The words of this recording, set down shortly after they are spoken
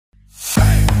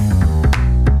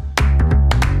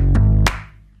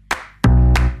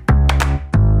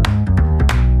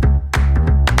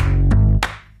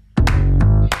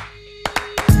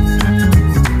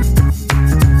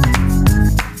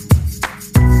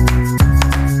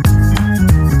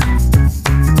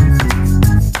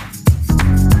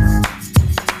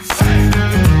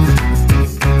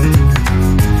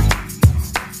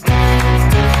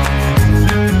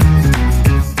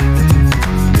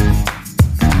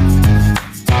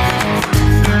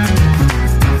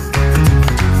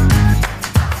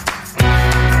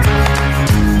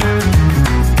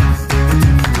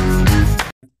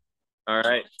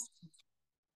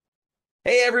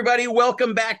Hey everybody,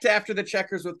 welcome back to After the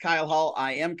Checkers with Kyle Hall.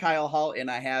 I am Kyle Hall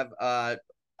and I have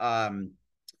um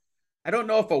I don't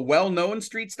know if a well-known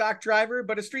street stock driver,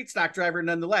 but a street stock driver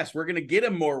nonetheless. We're going to get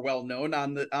him more well-known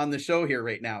on the show here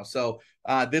right now. So,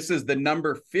 this is the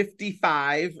number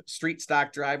 55 street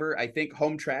stock driver. I think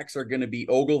home tracks are going to be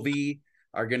Ogilvy,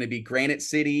 are going to be Granite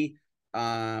City.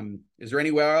 Is there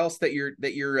anywhere else that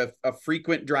you're a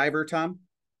frequent driver, Tom?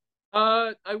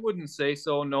 I wouldn't say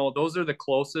so. No, those are the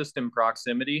closest in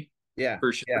proximity Yeah.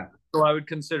 for sure. Yeah. So I would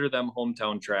consider them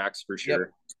hometown tracks for Yep.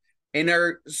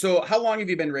 sure. So how long have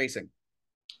you been racing?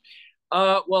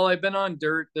 Well, I've been on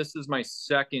dirt. This is my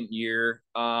second year.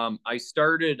 I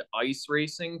started ice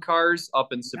racing cars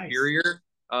up in Nice. Superior.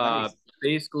 Nice.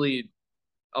 Basically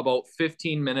about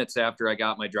 15 minutes after I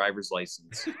got my driver's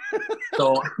license.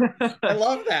 So I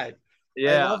love that. I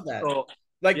yeah. love that. So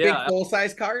Like big yeah. full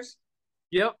size cars?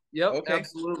 Yep, Okay.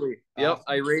 absolutely. Yep.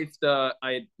 I Awesome. raced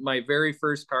I my very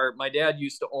first car. My dad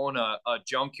used to own a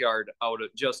junkyard out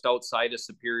of just outside of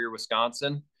Superior,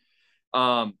 Wisconsin.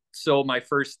 So my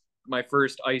first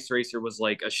ice racer was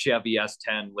like a Chevy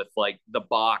S10 with like the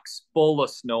box full of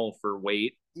snow for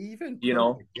weight, Even you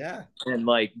know, perfect. Yeah. and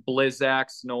like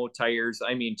Blizzak snow tires.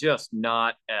 I mean, just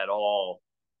not at all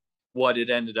what it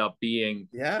ended up being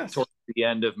Yes. towards the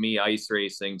end of me ice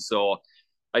racing. So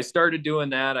I started doing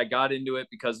that. I got into it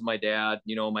because of my dad.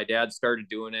 My dad started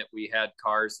doing it. We had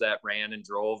cars that ran and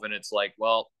drove, and it's like,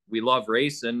 well, we love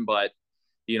racing, but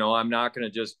I'm not going to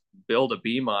just build a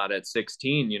B mod at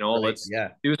 16. Right. Let's Yeah.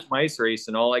 do some ice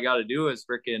racing. All I got to do is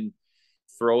freaking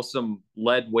throw some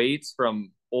lead weights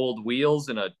from old wheels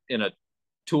in a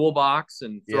toolbox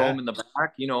and throw Yeah. them in the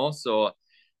back. So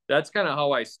that's kind of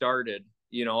how I started.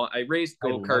 I raced I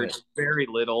go love it. karts very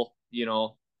little.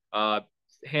 Uh,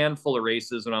 handful of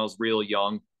races when I was real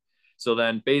young. So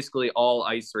then basically all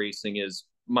ice racing is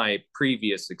my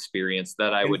previous experience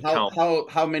that I And would how count. how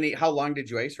how many how long did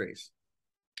you ice race?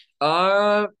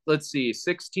 Let's see,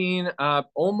 16,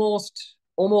 almost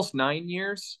 9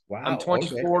 years. I'm Wow. Okay.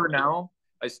 24 now.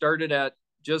 I started at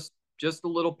just a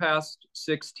little past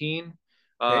 16.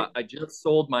 Okay. I just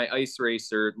sold my ice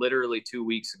racer literally 2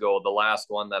 weeks ago, the last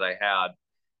one that I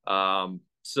had.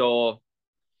 So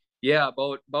yeah,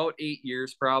 about 8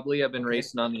 years probably. I've been Okay.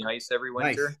 racing on the ice every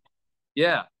Nice. winter.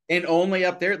 Yeah. And only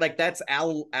up there, like that's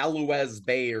Alouez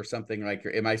Bay or something like.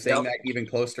 Am I saying Yep. that even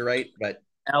close to right? But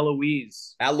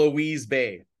Eloise. Aloise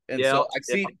Bay. And so Yep. I've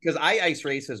Yep. seen because I ice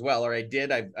race as well, or I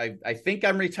did. I think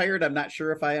I'm retired. I'm not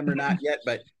sure if I am or not yet,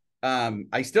 but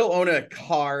I still own a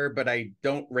car, but I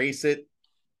don't race it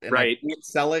and I Right. can't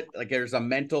sell it. Like there's a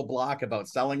mental block about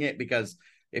selling it because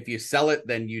if you sell it,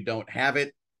 then you don't have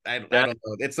it. I That don't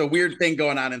know. It's a weird thing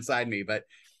going on inside me, but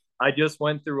I just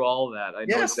went through all of that. I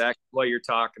know yes, exactly what you're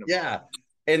talking about. yeah.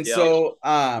 And Yep. so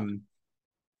I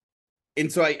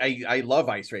love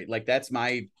ice rate. Like that's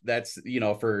for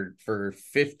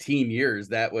 15 years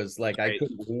that was like I Right.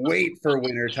 couldn't wait for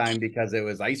winter time because it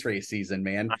was ice race season,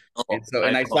 man. I And know. so I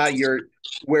and I know. saw your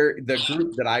where the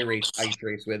group that I race ice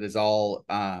race with is all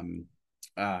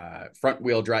front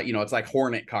wheel drive, it's like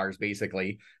Hornet cars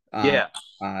basically uh Yeah.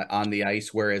 on the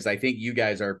ice, whereas I think you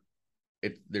guys are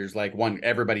there's like one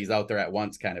everybody's out there at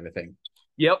once kind of a thing.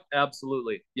 Yep.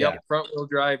 Absolutely. Yeah. Yep. Front wheel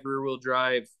drive, rear wheel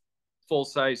drive, full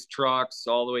size trucks,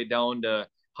 all the way down to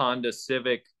Honda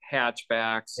Civic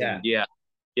hatchbacks, and Yeah. yeah,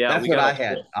 yeah, That's we what got I a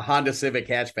had, full a Honda Civic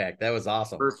hatchback. That was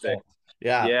awesome. perfect.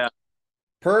 Yeah. Yeah.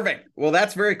 Perfect. Well,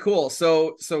 that's very cool.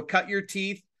 So cut your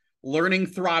teeth learning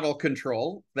throttle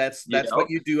control. That's Yep. what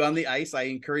you do on the ice. I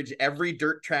encourage every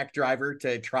dirt track driver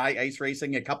to try ice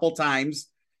racing a couple times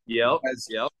Yep. because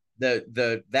Yep.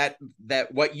 that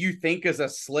what you think is a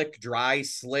slick, dry,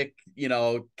 slick,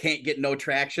 can't get no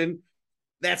traction.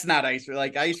 That's not ice.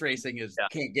 Like ice racing is Yeah.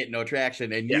 can't get no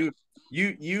traction. And Yeah.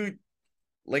 you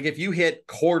like if you hit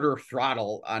quarter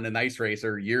throttle on an ice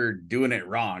racer, you're doing it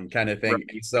wrong, kind of thing.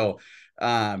 Right.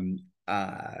 Um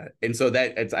and so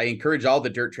that it's I encourage all the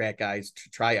dirt track guys to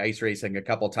try ice racing a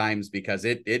couple times because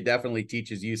it definitely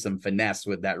teaches you some finesse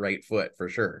with that right foot for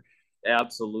sure.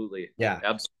 Absolutely. Yeah.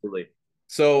 Absolutely.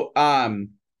 So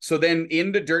then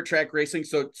into dirt track racing.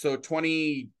 So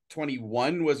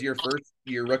 2021 was your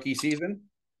rookie season.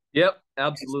 Yep.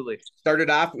 Absolutely. Started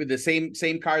off with the same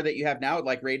car that you have now,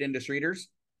 like right into Streeters.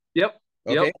 Yep.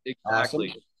 Yep. Okay, awesome.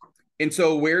 Exactly. And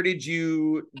so where did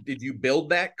you build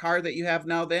that car that you have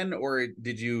now then, or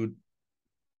did you?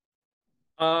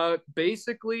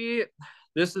 Basically,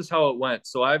 this is how it went.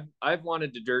 So I've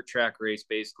wanted to dirt track race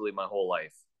basically my whole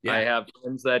life. I Yeah. have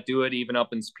friends that do it, even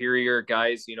up in Superior,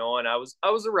 guys, and I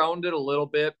was around it a little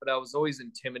bit, but I was always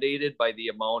intimidated by the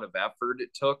amount of effort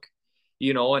it took,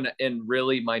 and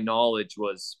really my knowledge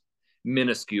was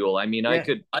minuscule. I mean, Yeah.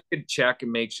 I could check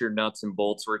and make sure nuts and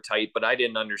bolts were tight, but I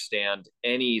didn't understand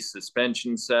any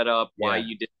suspension setup, why Yeah.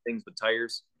 you did things with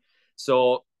tires.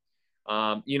 So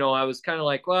you know, I was kind of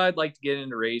like, well, I'd like to get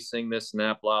into racing, this and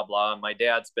that, blah, blah. My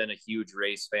dad's been a huge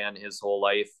race fan his whole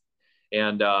life.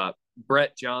 And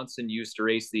Brett Johnson used to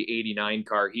race the 89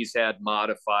 car. He's had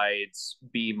modifieds,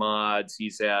 B mods,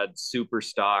 he's had super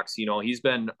stocks. You know, he's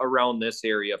been around this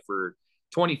area for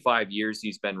 25 years.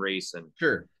 He's been racing,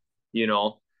 Sure. you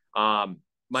know. My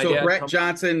So dad Brett comes,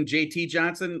 Johnson, JT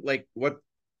Johnson, like what?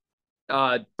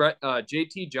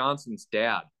 JT Johnson's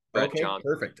dad, Brett Okay,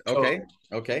 Johnson. perfect. So Okay.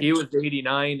 Okay. he was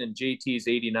 89 and JT's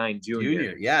 89 junior.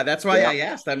 Junior. Yeah, that's why Yeah. I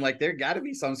asked. I'm like, there got to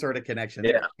be some sort of connection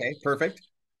there. Yeah. Okay, perfect.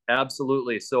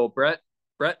 Absolutely. So Brett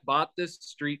bought this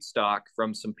street stock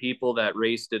from some people that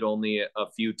raced it only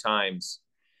a few times.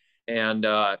 And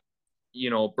you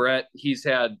know, Brett, he's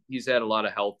had a lot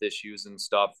of health issues and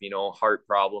stuff, you know, heart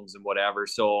problems and whatever.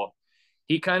 So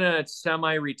he kind of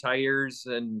semi-retires,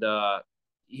 and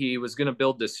he was going to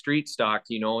build this street stock,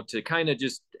 you know, to kind of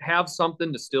just have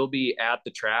something to still be at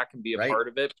the track and be a Right. part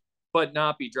of it, but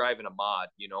not be driving a mod,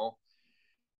 you know.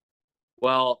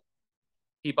 Well,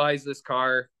 he buys this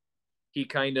car, he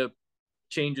kind of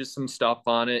changes some stuff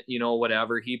on it, you know,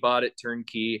 whatever. He bought it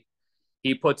turnkey.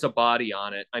 He puts a body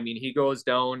on it. I mean, he goes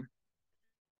down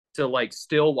to like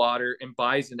Stillwater and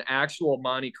buys an actual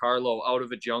Monte Carlo out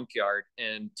of a junkyard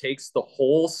and takes the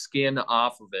whole skin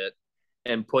off of it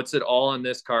and puts it all in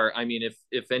this car. I mean,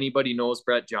 if anybody knows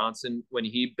Brett Johnson, when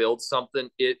he builds something,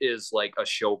 it is like a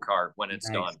show car when it's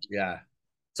Nice. done. Yeah.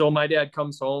 So my dad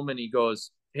comes home and he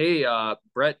goes, "Hey,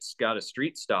 Brett's got a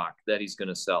street stock that he's going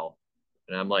to sell."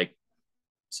 And I'm like,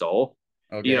 "So,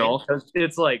 Okay. you know,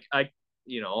 it's like,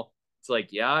 you know, it's like,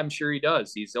 yeah, I'm sure he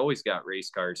does. He's always got race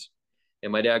cars."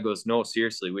 And my dad goes, "No,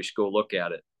 seriously, we should go look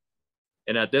at it."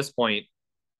 And at this point,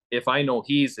 if I know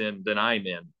he's in, then I'm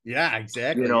in. Yeah,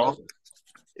 exactly. You know?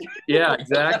 Yeah,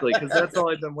 exactly. Because that's all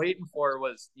I've been waiting for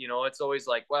was, you know, it's always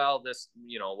like, well, this,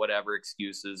 you know, whatever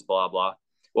excuses, blah, blah.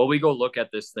 Well, we go look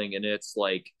at this thing and it's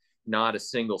like not a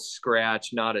single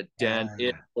scratch, not a dent. Yeah.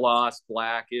 It's gloss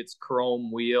black, it's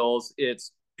chrome wheels,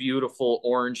 it's beautiful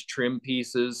orange trim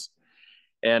pieces.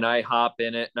 And I hop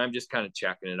in it and I'm just kind of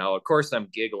checking it out. Of course, I'm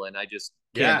giggling. I just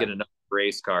can't get enough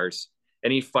race cars.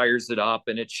 And he fires it up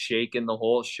and it's shaking the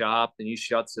whole shop and he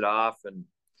shuts it off and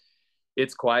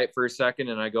it's quiet for a second.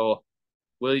 And I go,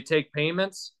 "Will you take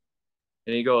payments?"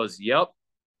 And he goes, "Yep,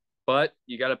 but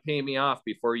you got to pay me off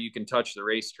before you can touch the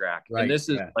racetrack." Right. And this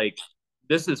is like,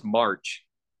 this is March,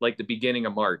 like the beginning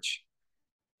of March.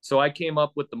 So I came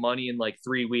up with the money in like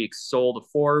 3 weeks, sold a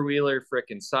four-wheeler,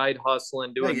 freaking side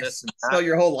hustling, doing this and that. Sell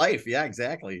your whole life. Yeah,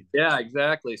 exactly. Yeah,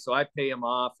 exactly. So I pay him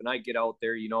off and I get out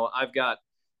there, you know, I've got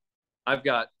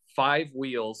 5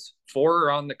 wheels, 4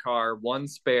 are on the car, 1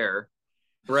 spare.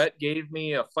 Brett gave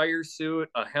me a fire suit,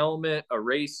 a helmet, a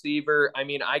receiver. I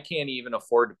mean, I can't even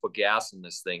afford to put gas in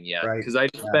this thing yet because I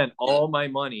spent all my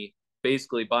money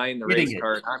basically buying the race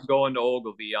car. I'm going to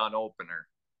Ogilvy on opener.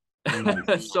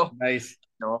 So nice.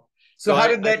 You know, so how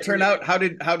did that turn out? How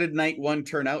did night one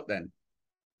turn out then?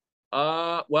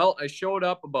 Well, I showed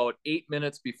up about 8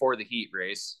 minutes before the heat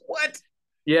race. What?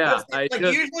 Yeah,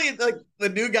 usually like the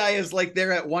new guy is like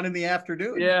there at 1 p.m.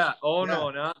 Yeah. Oh no,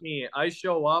 not me. I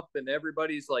show up and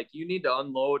everybody's like, "You need to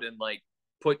unload and like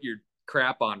put your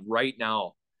crap on right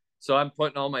now." So I'm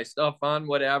putting all my stuff on,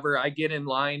 whatever. I get in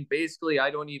line. Basically, I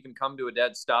don't even come to a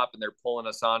dead stop and they're pulling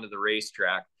us onto the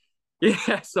racetrack.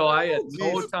 Yeah. So I had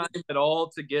no time at all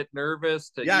to get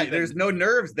nervous. There's no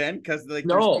nerves then because like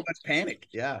there's too much panic.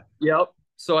 Yeah. Yep.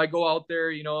 So I go out there,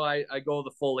 you know, I go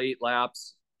the full 8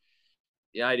 laps.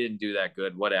 Yeah, I didn't do that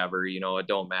good, whatever, you know, it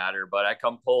don't matter. But I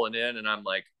come pulling in and I'm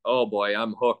like, oh boy,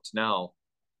 I'm hooked now.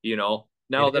 You know,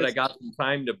 now that I got some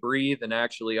time to breathe and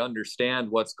actually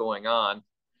understand what's going on.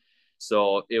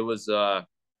 So it was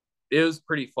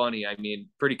pretty funny. I mean,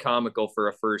 pretty comical for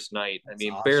a first night. I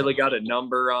mean, barely got a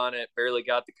number on it, barely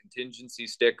got the contingency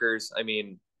stickers. I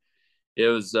mean, it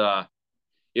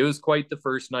was quite the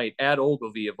first night at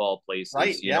Ogilvy of all places.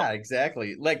 Right. Yeah,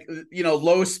 exactly. Like, you know,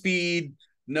 low speed.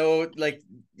 No, like,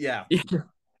 yeah.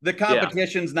 The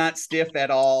competition's not stiff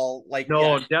at all. Like,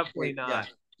 no, definitely not.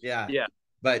 Yeah.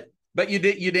 But you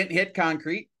didn't hit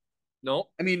concrete. No.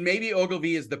 I mean, maybe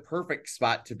Ogilvy is the perfect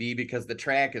spot to be because the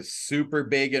track is super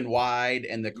big and wide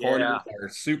and the corners are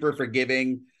super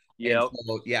forgiving. Yeah.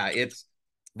 So, it's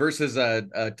versus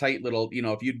a tight little, you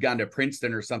know, if you'd gone to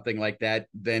Princeton or something like that,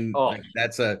 then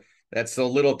that's a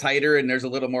little tighter and there's a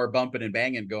little more bumping and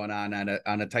banging going on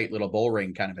a tight little bull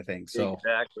ring kind of a thing. So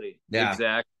exactly.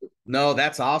 No,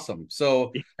 that's awesome.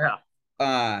 So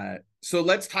so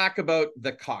let's talk about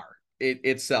the car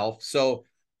itself. So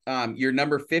your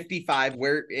number 55,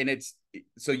 where, and it's,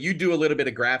 so you do a little bit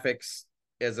of graphics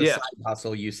as a Yeah. side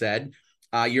hustle, you said.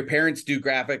 Your parents do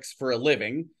graphics for a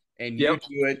living, and you Yep.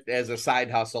 do it as a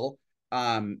side hustle.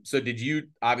 So did you,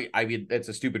 I mean, that's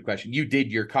a stupid question. You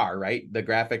did your car, right? The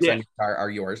graphics Yeah. on your car are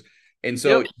yours. And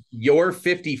so Yep. your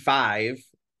 55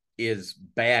 is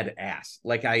badass.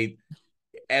 Like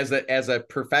as a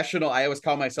professional, I always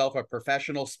call myself a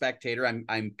professional spectator.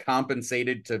 I'm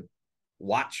compensated to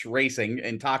watch racing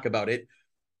and talk about it.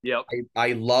 Yep.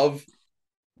 I love,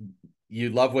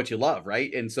 you love what you love,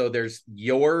 right? And so there's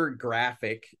your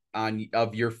graphic on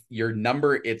of your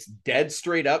number. It's dead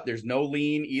straight up. There's no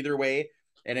lean either way,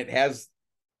 and it has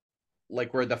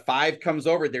like where the 5 comes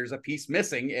over, there's a piece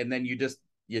missing, and then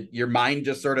your mind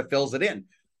just sort of fills it in.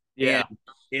 Yeah.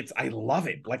 And I love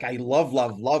it. Like I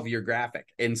love your graphic.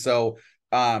 And so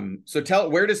so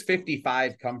where does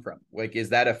 55 come from? Like, is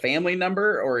that a family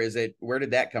number, or where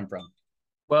did that come from?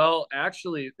 Well,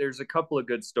 actually, there's a couple of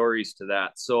good stories to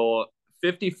that. So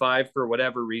 55, for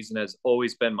whatever reason, has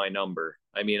always been my number.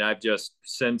 I mean,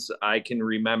 since I can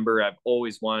remember, I've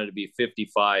always wanted to be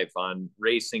 55 on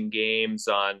racing games,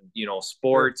 on,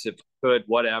 sports, if I could,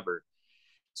 whatever.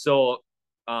 So,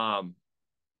 I,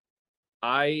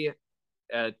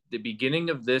 at the beginning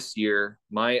of this year,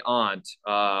 my aunt,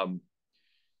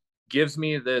 gives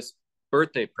me this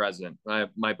birthday present.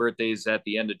 My birthday is at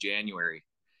the end of January,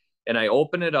 and I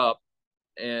open it up,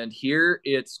 and here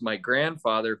it's my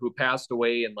grandfather, who passed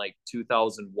away in like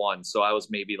 2001. So I was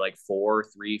maybe like 4.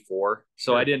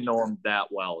 So I didn't know him that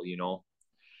well.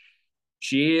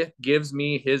 She gives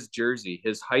me his jersey,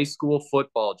 his high school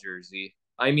football jersey.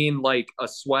 I mean, like a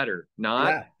sweater,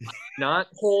 not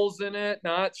holes in it,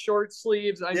 not short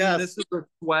sleeves. I mean, this is a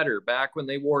sweater back when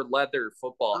they wore leather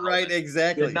football helmets. Right,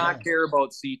 exactly. Did not care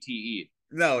about CTE.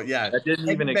 No, yeah. That didn't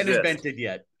even been exist. invented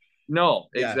yet. No,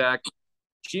 exactly.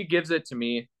 She gives it to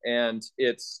me, and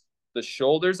the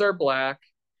shoulders are black.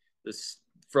 This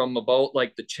from about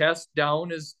like the chest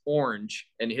down is orange,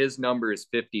 and his number is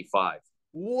 55.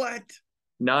 What?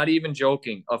 Not even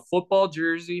joking. A football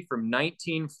jersey from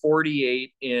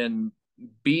 1948 in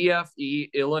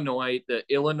BFE, Illinois, the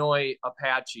Illinois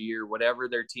Apache, or whatever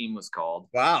their team was called.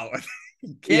 Wow.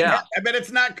 Yeah. I bet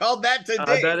it's not called that today.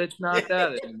 I bet it's not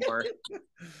that anymore.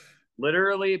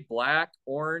 Literally black,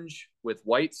 orange with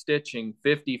white stitching.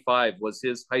 55 was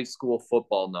his high school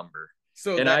football number.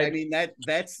 So and I mean,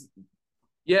 that's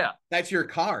your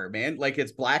car, man. Like,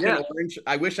 it's black and orange.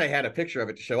 I wish I had a picture of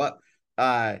it to show up.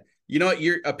 You know what?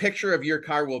 A picture of your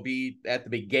car will be at the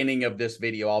beginning of this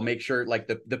video. I'll make sure, like,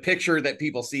 the picture that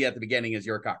people see at the beginning is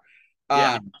your car.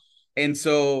 And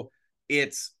so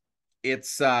it's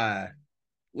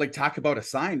like, talk about a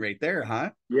sign right there,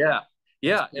 huh? Yeah.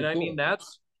 And I mean,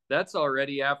 that's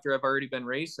already after I've already been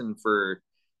racing for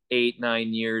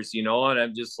 8-9 years, and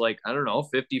I'm just like, I don't know,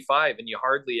 55, and you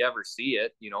hardly ever see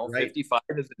it. Right. 55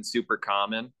 isn't super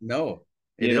common. No,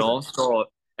 so.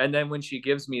 And then when she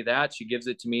gives me that, she gives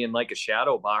it to me in like a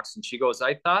shadow box, and she goes,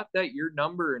 I thought that your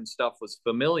number and stuff was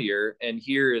familiar, and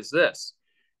here is this.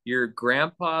 Your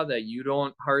grandpa that you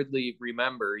don't hardly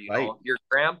remember, your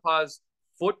grandpa's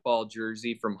football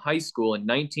jersey from high school in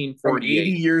 1948. From 80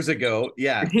 years ago.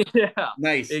 Yeah.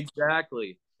 Nice.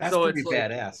 Exactly. That's so pretty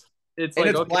badass. It's and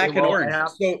like, it's black and orange.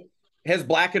 So has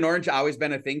black and orange always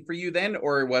been a thing for you then?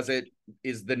 Or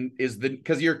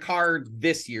because your car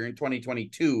this year in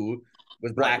 2022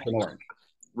 was black and orange.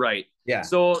 Right. Yeah.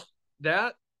 So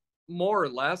that more or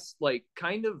less, like,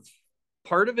 kind of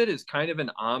part of it is kind of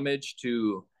an homage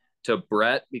to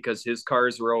Brett, because his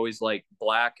cars were always like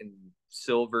black and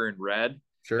silver and red.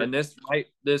 Sure. And this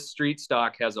street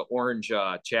stock has an orange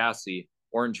chassis,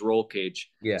 orange roll cage.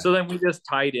 Yeah. So then we just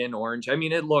tied in orange. I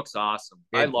mean, it looks awesome.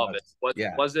 I love it.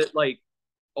 Was it like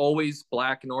always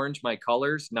black and orange, my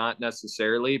colors? Not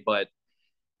necessarily, but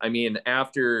I mean,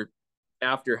 after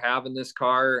having this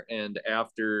car and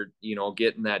after,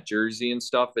 getting that jersey and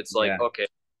stuff, it's like, okay,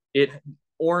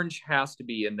 orange has to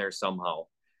be in there somehow.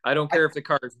 I don't care if the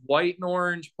car is white and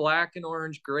orange, black and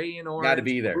orange, gray and orange, gotta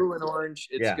be there. Blue and orange.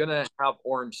 It's gonna have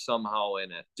orange somehow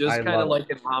in it. Just kind of like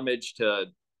an homage to,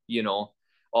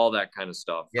 all that kind of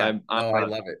stuff. Yeah, I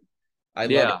love it. I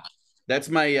love it. That's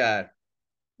my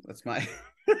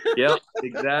yeah,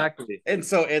 exactly. And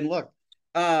look,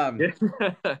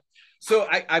 so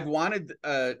I've wanted,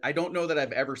 I don't know that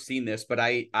I've ever seen this, but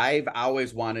I've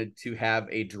always wanted to have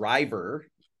a driver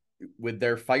with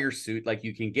their fire suit. Like,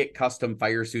 you can get custom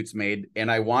fire suits made,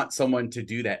 and I want someone to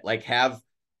do that. Like, have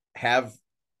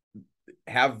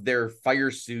their fire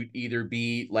suit either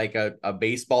be like a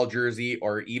baseball jersey,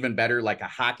 or even better, like a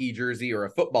hockey jersey or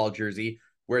a football jersey,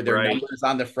 where their Right. numbers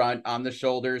on the front, on the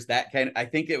shoulders, that kind of, I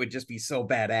think it would just be so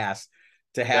badass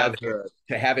to have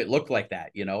it look like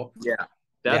that, you know? Yeah.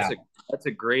 Yeah. That's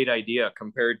a great idea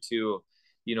compared to,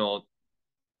 you know,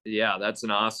 yeah, that's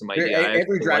an awesome idea. I Every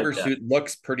actually like driver that. suit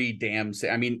looks pretty damn.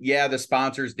 I mean, yeah, the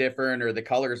sponsor's different, or the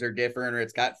colors are different, or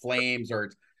it's got flames,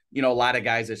 or you know, a lot of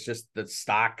guys it's just the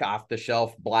stock off the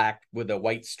shelf black with a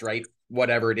white stripe,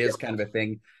 whatever it is, kind of a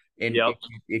thing. And Yep.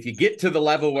 if you get to the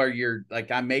level where you're like,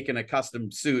 I'm making a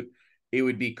custom suit, it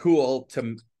would be cool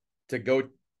to go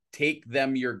take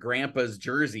them your grandpa's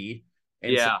jersey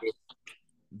and say, Yeah.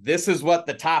 this is what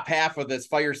the top half of this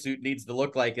fire suit needs to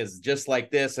look like, is just like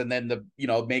this, and then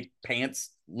make pants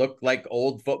look like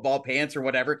old football pants or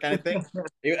whatever kind of thing.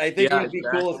 I think it Yeah, would be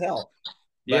cool as hell.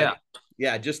 But yeah.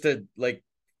 yeah, just to like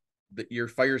your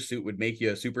fire suit would make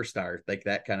you a superstar, like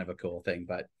that kind of a cool thing.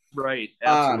 But Right.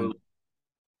 Absolutely.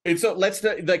 and so let's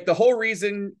like the whole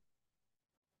reason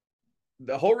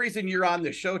you're on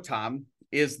the show, Tom,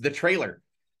 is the trailer.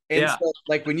 And Yeah. so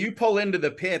like when you pull into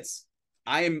the pits,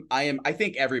 I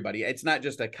think everybody, it's not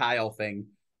just a Kyle thing.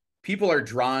 People are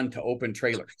drawn to open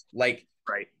trailers. Right.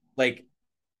 Like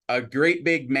a great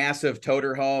big massive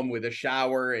toter home with a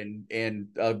shower and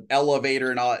a elevator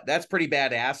and all that. That's pretty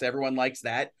badass. Everyone likes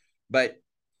that. But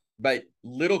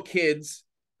little kids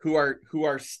who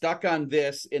are stuck on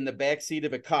this in the back seat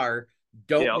of a car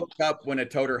don't Yep. look up when a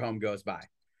toter home goes by.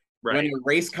 When Right. a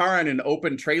race car and an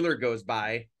open trailer goes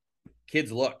by,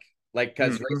 kids look, like,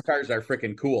 because race cars are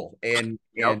freaking cool, and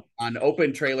Yep. on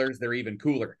open trailers they're even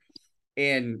cooler.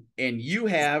 And you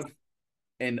have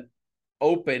an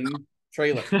open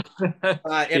trailer.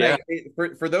 And Yeah.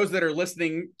 for those that are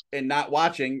listening and not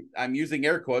watching, I'm using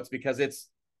air quotes because it's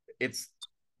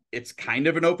kind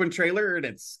of an open trailer and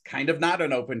it's kind of not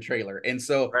an open trailer. And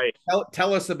so Right.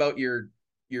 tell us about your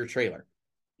trailer.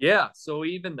 Yeah. So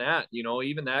even that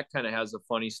kind of has a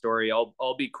funny story.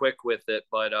 I'll be quick with it,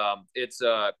 but There's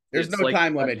it's no like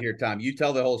time limit here, Tom. You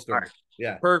tell the whole story. right.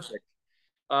 Yeah. Perfect.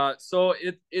 So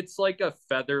it's like a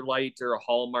Featherlight or a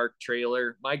Hallmark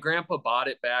trailer. My grandpa bought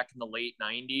it back in the late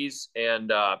 90s,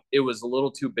 and it was a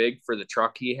little too big for the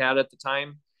truck he had at the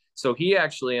time. So he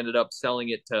actually ended up selling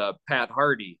it to Pat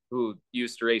Hardy, who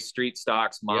used to race street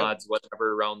stocks, mods,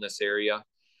 whatever around this area.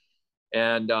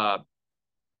 And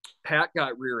Pat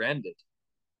got rear-ended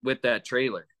with that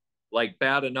trailer, like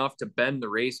bad enough to bend the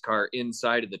race car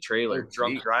inside of the trailer.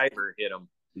 Drunk driver hit him.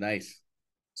 Nice.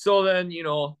 So then,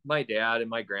 my dad and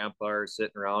my grandpa are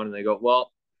sitting around and they go,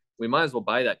 well, we might as well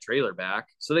buy that trailer back.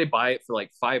 So they buy it for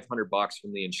like $500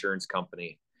 from the insurance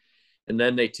company. And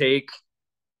then they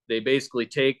basically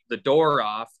take the door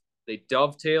off. They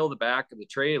dovetail the back of the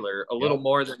trailer a little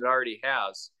more than it already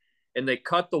has. And they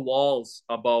cut the walls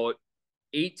about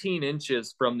 18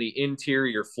 inches from the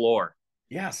interior floor.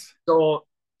 Yes. So,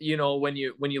 when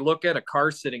you look at a car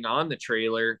sitting on the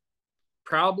trailer,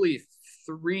 probably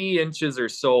 3 inches or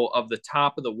so of the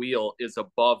top of the wheel is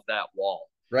above that wall.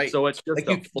 Right. So it's just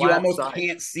like you almost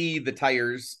can't see the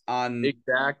tires on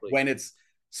exactly when it's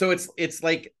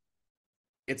like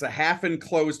it's a half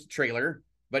enclosed trailer,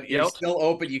 but it's still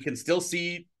open. You can still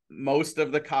see most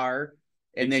of the car.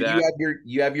 And then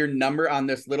you have your number on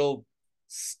this little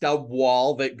stub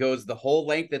wall that goes the whole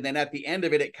length. And then at the end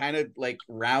of it, it kind of like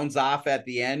rounds off at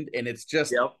the end. And it's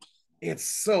just, it's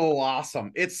so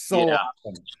awesome. It's so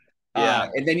awesome.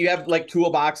 And then you have like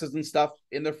toolboxes and stuff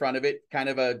in the front of it, kind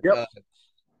of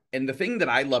and the thing that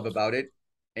I love about it,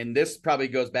 and this probably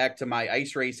goes back to my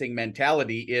ice racing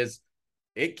mentality, is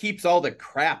it keeps all the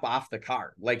crap off the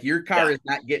car. Like your car is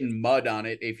not getting mud on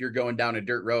it if you're going down a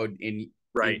dirt road in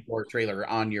your trailer,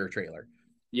 on your trailer.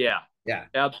 Yeah,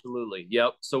 absolutely.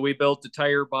 Yep. So we built a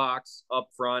tire box up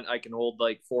front. I can hold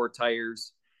like 4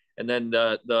 tires. And then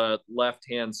the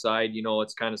left-hand side,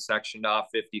 it's kind of sectioned off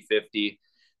 50-50.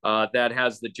 That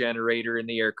has the generator and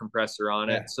the air compressor on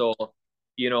it. So,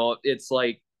 it's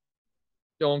like,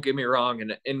 don't get me wrong,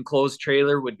 an enclosed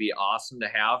trailer would be awesome to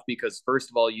have because,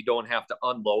 first of all, you don't have to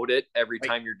unload it every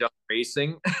time you're done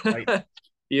racing, but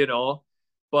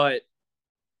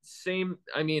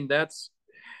that's,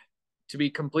 to be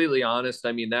completely honest,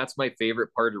 that's my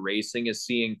favorite part of racing, is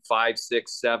seeing 5,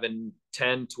 6, 7,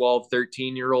 10, 12,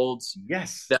 13-year-olds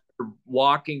that are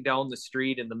walking down the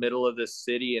street in the middle of this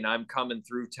city, and I'm coming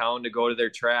through town to go to their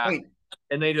track.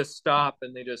 And they just stop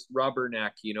and they just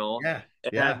rubberneck, And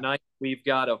at night we've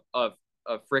got a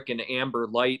freaking amber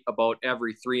light about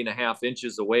every 3.5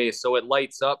 inches away, so it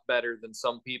lights up better than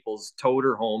some people's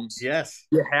toter homes. Yes,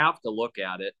 you have to look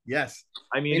at it. Yes,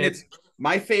 it's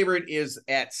my favorite is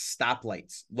at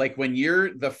stoplights. Like when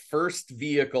you're the first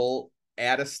vehicle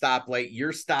at a stoplight,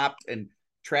 you're stopped and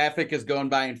traffic is going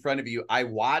by in front of you. I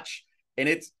watch and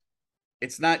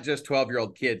it's not just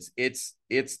 12-year-old kids. It's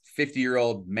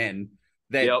 50-year-old men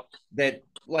that Yep. that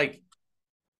like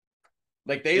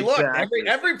they look, Exactly.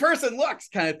 every person looks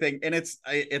kind of thing. And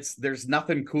it's there's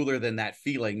nothing cooler than that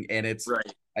feeling. And it's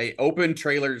Right. open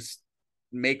trailers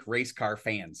make race car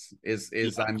fans is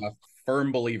I'm a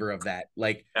firm believer of that.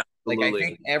 Like I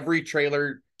think every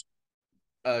trailer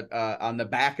on the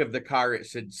back of the car, it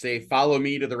should say "Follow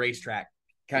me to the racetrack,"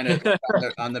 kind of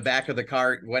on the back of the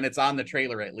car when it's on the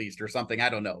trailer, at least, or something. I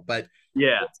don't know, but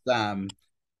yeah,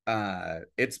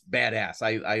 it's badass.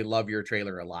 I love your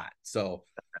trailer a lot. So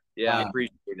yeah, I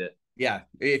appreciate it. Yeah,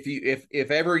 if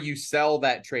ever you sell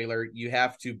that trailer, you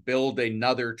have to build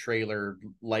another trailer.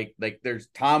 Like there's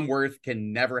Tom Worth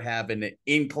can never have an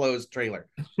enclosed trailer.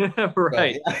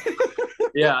 Right. So,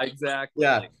 yeah, exactly.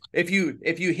 Yeah. If you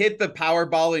hit the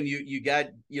Powerball and you got,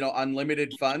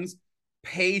 unlimited funds,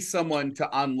 pay someone to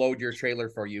unload your trailer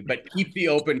for you, but keep the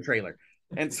open trailer.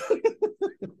 And so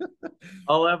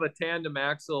I'll have a tandem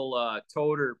axle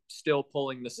toter still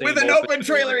pulling the same with an open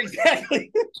trailer.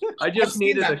 Exactly. I just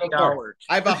needed a shower.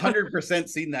 I've 100%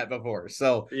 seen that before.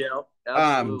 So yeah,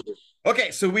 absolutely.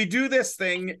 Okay, so we do this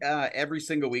thing every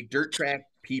single week. Dirt track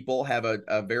people have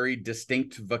a very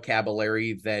distinct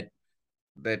vocabulary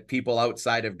that people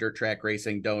outside of dirt track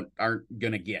racing aren't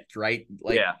gonna get, right?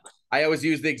 Like, yeah. I always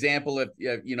use the example of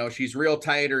she's real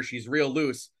tight or she's real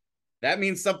loose. That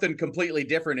means something completely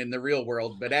different in the real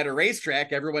world. But at a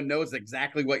racetrack, everyone knows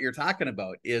exactly what you're talking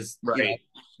about. Is right.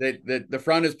 The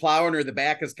front is plowing or the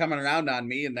back is coming around on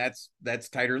me, and that's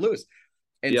tight or loose.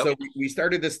 And so we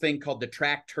started this thing called the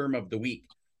track term of the week.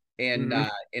 And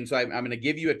and so I'm going to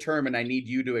give you a term, and I need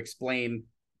you to explain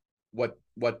what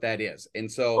that is.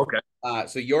 And so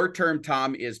so your term,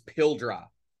 Tom, is pill draw.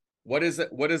 What is it?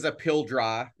 What is a pill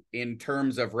draw in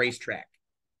terms of racetrack?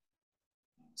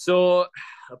 So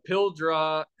a pill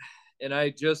draw, and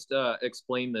I just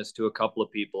explained this to a couple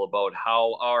of people about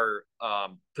how our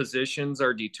positions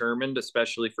are determined,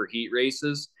 especially for heat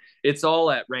races. It's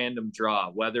all at random draw,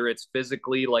 whether it's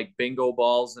physically like bingo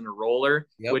balls and a roller,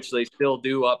 which they still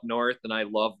do up north, and I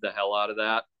love the hell out of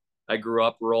that. I grew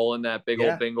up rolling that big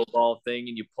old bingo ball thing,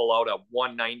 and you pull out a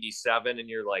 197, and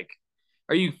you're like,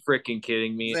 are you freaking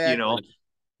kidding me? Exactly.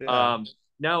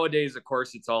 Nowadays, of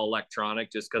course, it's all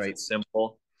electronic just because it's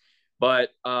simple. But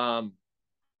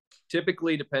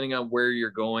typically, depending on where you're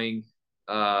going,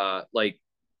 like,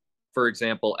 for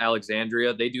example,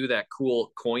 Alexandria, they do that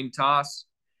cool coin toss.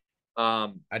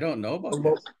 I don't know about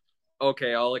this.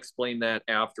 Okay, I'll explain that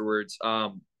afterwards.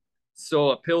 So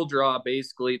a pill draw,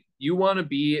 basically, you want to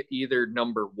be either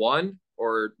number one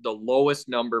or the lowest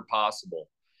number possible.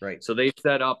 Right. So they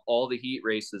set up all the heat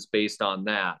races based on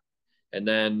that. And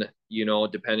then,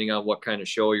 depending on what kind of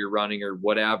show you're running or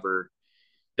whatever,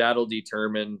 that'll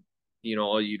determine,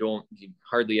 you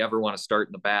hardly ever want to start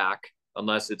in the back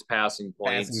unless it's passing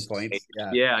points.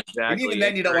 Yeah, exactly. And even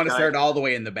then you don't want to start all the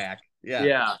way in the back.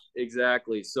 Yeah,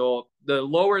 exactly. So the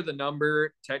lower the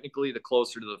number, technically the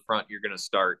closer to the front you're going to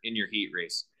start in your heat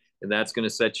race. And that's going to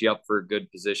set you up for a good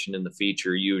position in the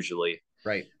feature usually.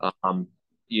 Right.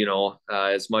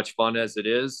 As much fun as it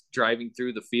is driving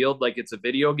through the field like it's a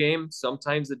video game,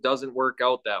 sometimes it doesn't work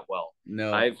out that well.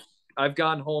 No. I've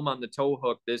gone home on the tow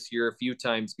hook this year a few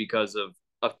times because of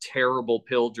a terrible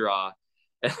pill draw.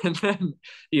 And then,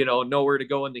 nowhere to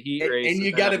go in the heat race. And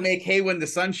you got to make hay when the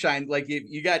sun shines. Like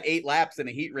you got 8 laps in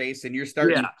a heat race and you're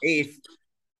starting 8th.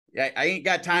 I ain't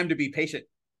got time to be patient.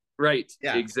 Right.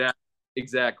 Yeah.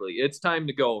 Exactly. It's time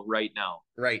to go right now.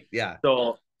 Right. Yeah.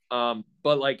 So,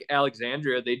 but like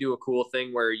Alexandria, they do a cool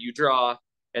thing where you draw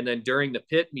and then during the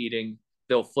pit meeting,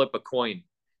 they'll flip a coin.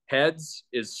 Heads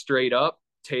is straight up,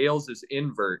 tails is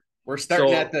invert. We're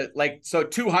starting at so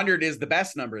 200 is the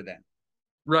best number then.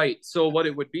 Right. So what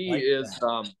it would be is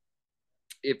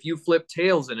if you flip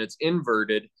tails and it's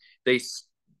inverted, they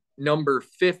number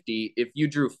 50. If you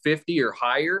drew 50 or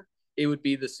higher, it would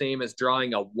be the same as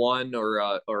drawing a 1 or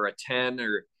a 10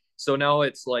 or so. Now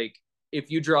it's like if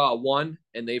you draw a 1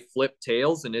 and they flip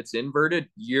tails and it's inverted,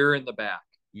 you're in the back.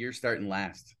 You're starting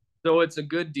last. So it's a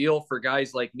good deal for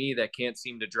guys like me that can't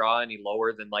seem to draw any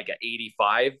lower than like an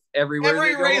 85 everywhere.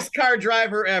 Every race car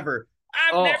driver ever.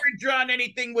 I've never drawn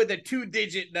anything with a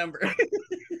 2-digit number.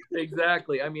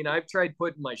 Exactly. I mean, I've tried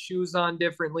putting my shoes on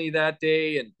differently that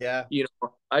day. And,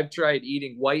 I've tried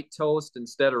eating white toast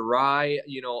instead of rye,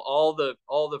 all the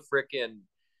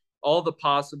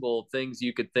possible things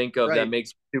you could think of that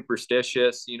makes you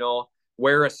superstitious,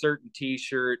 wear a certain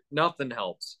t-shirt, nothing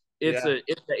helps. It's an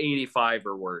 85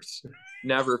 or worse.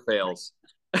 Never fails.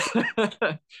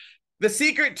 The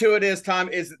secret to it is, Tom,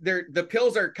 is the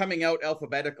pills are coming out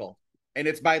alphabetical. and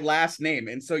it's by last name,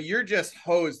 and so you're just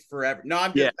hosed forever. No,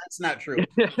 I'm Yeah. just that's not true.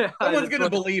 Someone's gonna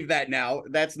believe that now.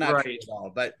 That's not true Right. at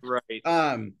all. But Right.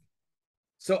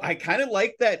 so I kind of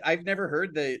like that. I've never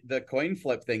heard the coin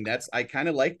flip thing. I kind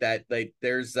of like that. Like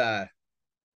there's Yeah.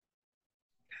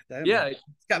 it's It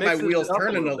got my mixes it wheels up a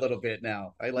turning a little bit. little bit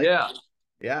now. I like Yeah. that.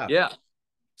 Yeah. Yeah.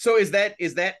 So is that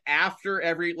after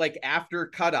every like after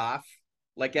cutoff,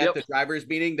 like at Yep. the drivers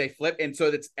meeting, they flip, and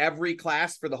so that's every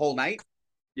class for the whole night?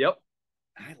 Yep.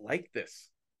 I like this.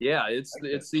 Yeah, I like it's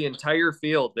this. the entire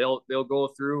field. They'll go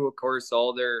through, of course,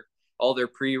 all their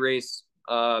pre-race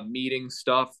meeting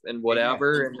stuff and Yeah.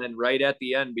 whatever, and then right at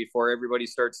the end, before everybody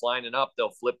starts lining up,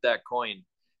 they'll flip that coin,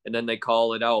 and then they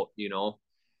call it out. You know,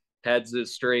 heads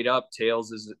is straight up,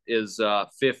 tails is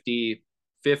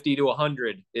 50 to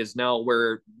 100 is now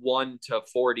where 1 to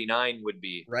 49 would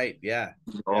be. Right. Yeah.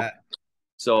 You know? Yeah. I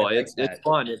So like it's that.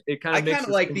 fun. It kind I of kind of mixes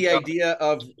like things the up. idea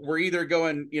of we're either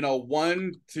going,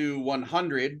 1 to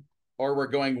 100 or we're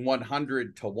going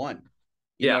 100 to 1.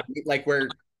 You know Yeah, what I mean? Like where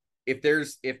if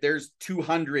there's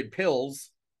 200 pills,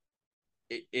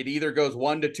 it either goes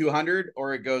 1 to 200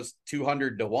 or it goes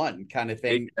 200 to 1 kind of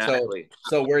thing. exactly.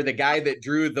 So where the guy that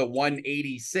drew the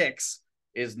 186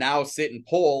 is now sitting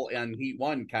pole on heat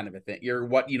 1 kind of a thing. You're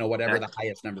whatever the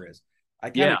highest number is. I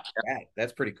kind of Yeah, that.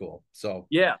 That's pretty cool.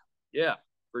 yeah, yeah,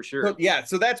 for sure.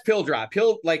 So that's pill drop.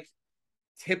 Pill like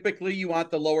typically you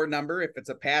want the lower number. If it's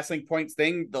a passing points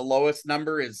thing, the lowest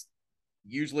number is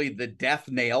usually the death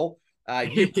nail.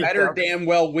 You better Yeah, damn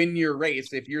well win your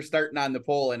race if you're starting on the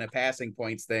pole in a passing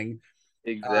points thing.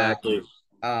 exactly.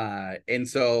 And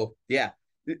so yeah.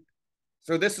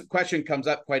 So this question comes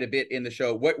up quite a bit in the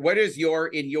show. What is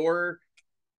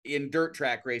in dirt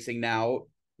track racing now?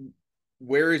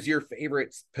 Where is your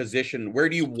favorite position? Where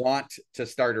do you want to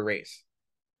start a race?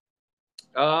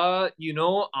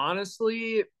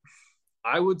 Honestly,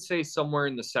 I would say somewhere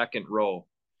in the second row.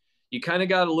 You kind of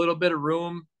got a little bit of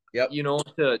room, Yep.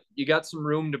 you got some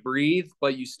room to breathe,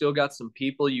 but you still got some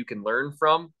people you can learn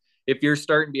from. If you're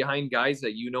starting behind guys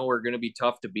that are going to be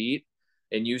tough to beat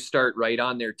and you start right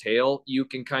on their tail, you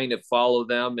can kind of follow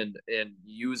them and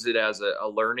use it as a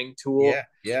learning tool.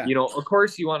 Yeah. Yeah. Of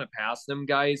course you want to pass them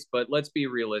guys, but let's be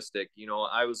realistic.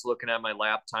 I was looking at my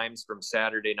lap times from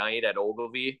Saturday night at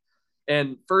Ogilvy,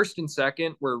 and first and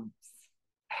second were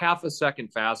half a second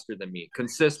faster than me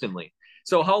consistently.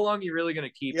 So how long are you really going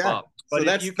to keep Yeah. up? So But if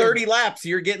that's you can, 30 laps.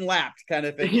 You're getting lapped kind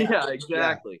of thing. yeah, Yeah.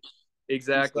 exactly,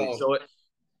 exactly. So, So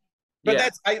but yeah,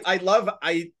 I love,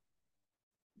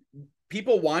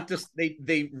 people want to,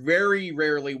 they very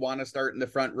rarely want to start in the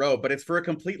front row, but it's for a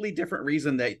completely different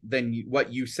reason than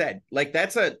what you said. Like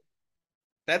that's a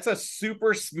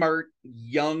super smart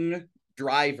young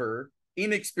driver,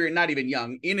 inexperienced, not even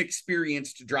young,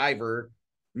 inexperienced driver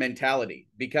mentality.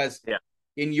 Because yeah,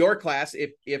 in your class,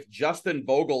 if Justin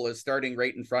Vogel is starting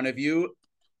right in front of you,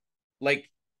 like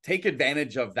take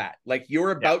advantage of that. Like you're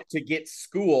yeah, about to get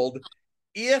schooled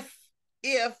if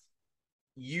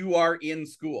you are in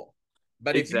school.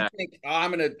 But if you exactly. think, oh,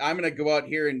 I'm gonna go out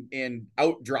here and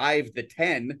outdrive the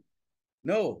 10,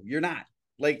 no, you're not.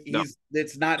 Like No,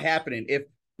 it's not happening.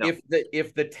 no,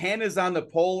 If the 10 is on the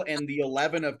pole and the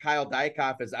 11 of Kyle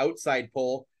Dykhoff is outside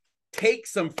pole, take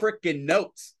some freaking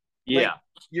notes. Like yeah,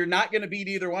 you're not going to beat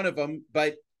either one of them,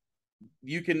 but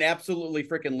you can absolutely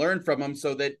freaking learn from them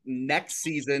so that next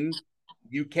season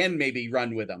you can maybe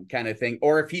run with him kind of thing.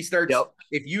 Or yep,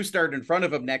 if you start in front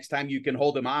of him next time, you can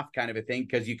hold him off kind of a thing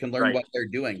because you can learn right, what they're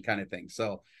doing kind of thing.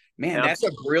 So, man,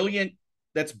 absolutely.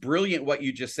 that's brilliant what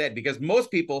you just said, because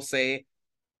most people say,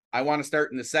 I want to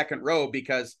start in the second row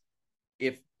because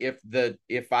if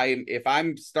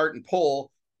I'm starting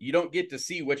pole, you don't get to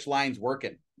see which line's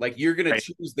working. Like you're going to Right,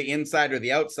 choose the inside or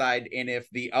the outside, and if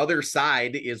the other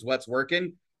side is what's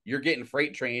working, you're getting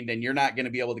freight trained, and you're not going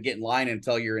to be able to get in line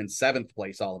until you're in seventh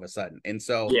place all of a sudden. And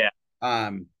so, yeah,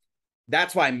 um,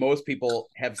 that's why most people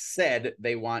have said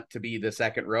they want to be the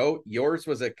second row. Yours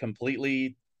was a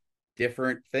completely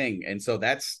different thing, and so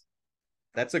that's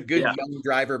a good yeah, young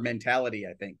driver mentality,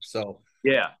 I think. So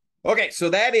yeah. okay, so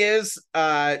that is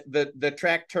the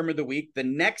track term of the week. The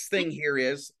next thing here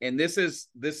is, and this is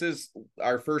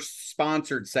our first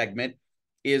sponsored segment,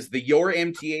 is the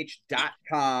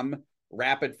yourmth.com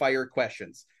rapid fire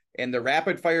questions. And the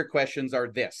rapid fire questions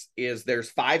are there's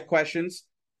 5 questions.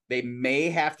 They may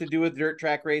have to do with dirt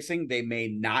track racing. They may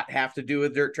not have to do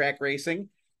with dirt track racing.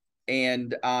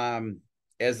 And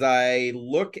as I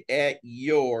look at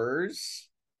yours,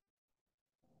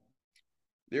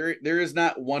 there is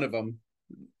not one of them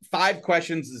 5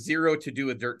 questions, 0 to do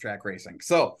with dirt track racing.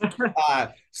 So,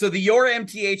 so the Your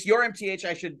MTH,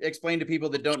 I should explain to people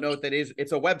that don't know what that is.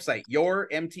 It's a website,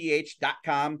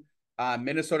 yourmth.com.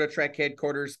 Minnesota Trek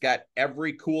headquarters, got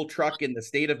every cool truck in the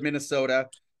state of Minnesota,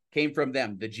 came from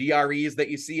them. The GREs that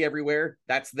you see everywhere,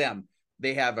 that's them.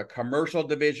 They have a commercial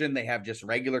division. They have just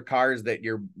regular cars that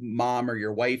your mom or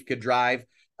your wife could drive.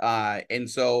 And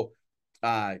so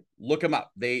look them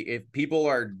up. If people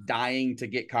are dying to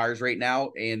get cars right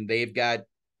now, and they've got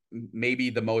maybe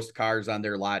the most cars on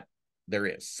their lot there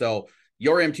is. So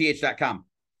yourmth.com.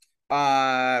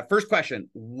 First question.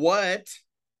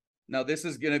 Now this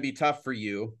is going to be tough for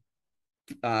you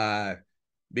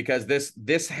because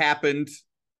this happened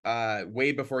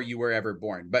way before you were ever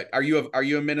born. But are you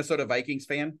a Minnesota Vikings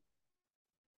fan?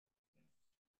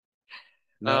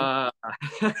 No.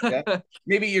 Yeah.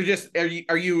 Maybe you're just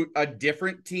are you a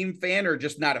different team fan or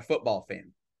just not a football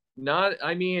fan?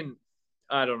 I mean,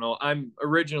 I don't know. I'm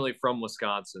originally from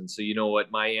Wisconsin, so you know what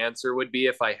my answer would be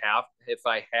if I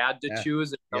had to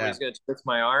choose. If somebody's going to twist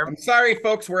my arm. I'm sorry,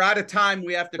 folks. We're out of time.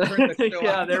 We have to turn the show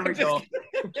yeah, there we go.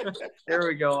 There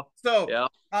we go. So,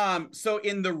 so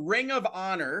in the Ring of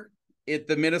Honor at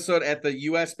the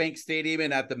U.S. Bank Stadium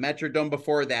and at the Metrodome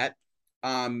before that,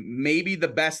 maybe the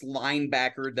best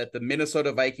linebacker that the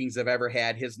Minnesota Vikings have ever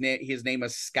had. His name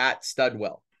is Scott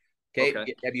Studwell. Okay.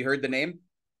 Have you heard the name?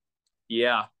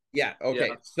 Yeah. Yeah. Okay.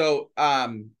 Yeah. So,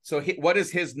 what is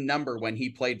his number when he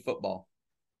played football?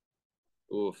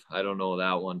 Oof, I don't know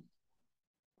that one.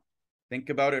 Think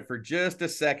about it for just a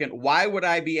second. Why would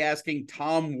I be asking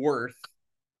Tom Worth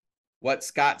what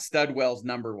Scott Studwell's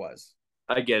number was?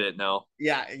 I get it now.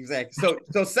 Yeah, exactly.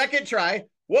 So second try.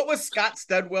 What was Scott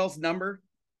Studwell's number?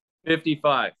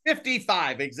 55.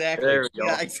 55, exactly. There we go.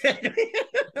 Yeah, exactly.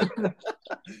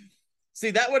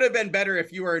 See, that would have been better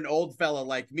if you were an old fella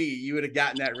like me. You would have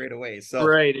gotten that right away. So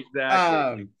right,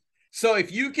 exactly. So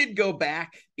if you could go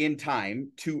back in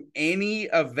time to any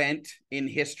event in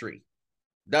history,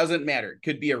 doesn't matter. It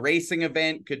could be a racing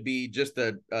event, could be just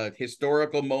a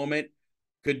historical moment,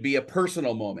 could be a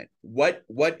personal moment. What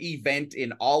event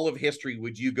in all of history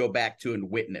would you go back to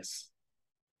and witness?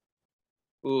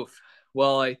 Oof.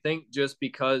 Well, I think just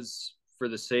because for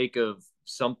the sake of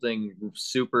something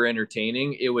super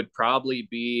entertaining, it would probably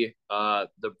be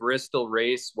the Bristol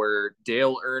race where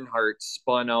Dale Earnhardt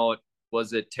spun out.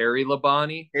 Was it Terry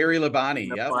Labonte? Terry Labonte,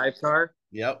 yeah. 5-car?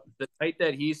 Yep. The night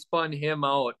that he spun him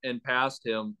out and passed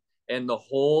him, and the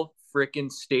whole freaking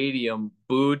stadium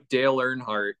booed Dale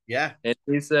Earnhardt. Yeah. And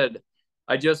he said,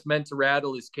 I just meant to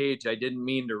rattle his cage. I didn't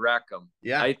mean to wreck him.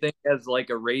 Yeah. I think as like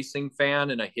a racing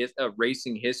fan and a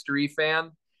racing history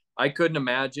fan, I couldn't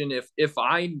imagine if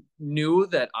I knew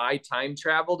that I time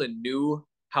traveled and knew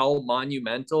how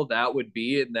monumental that would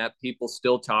be and that people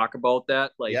still talk about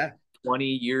that 20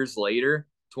 years later,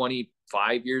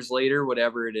 25 years later,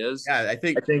 whatever it is. Yeah, I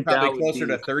think probably closer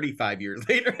to 35 years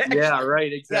later. Actually. Yeah,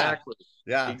 right. Exactly.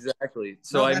 Yeah. Exactly.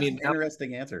 So, I mean,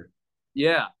 interesting answer.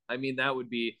 Yeah. I mean, that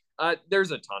would be, there's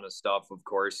a ton of stuff, of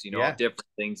course, different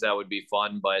things that would be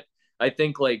fun, but I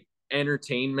think like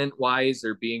entertainment wise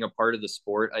or being a part of the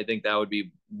sport, I think that would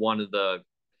be one of the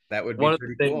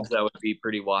things that would be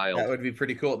pretty wild. That would be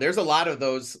pretty cool. There's a lot of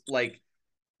those, like,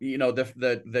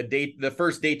 the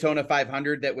first Daytona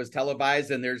 500 that was televised,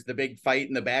 and there's the big fight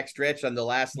in the backstretch on the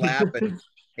last lap, and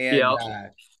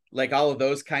like all of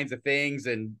those kinds of things,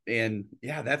 and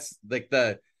yeah, that's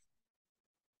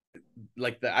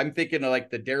I'm thinking of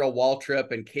like the Darrell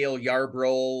Waltrip and Cale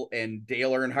Yarbrough and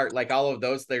Dale Earnhardt, like all of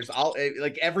those. There's all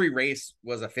like every race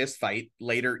was a fist fight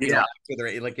later.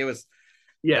 Like it was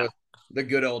the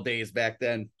good old days back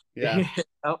then. Yeah.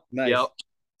 Nice.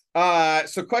 Yep.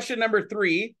 So question number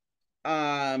 3,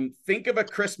 think of a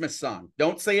Christmas song.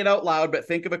 Don't say it out loud, but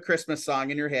think of a Christmas song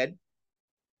in your head.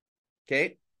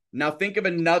 Okay. Now think of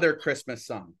another Christmas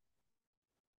song.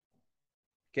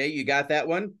 Okay. You got that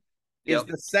one? Is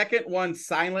the second one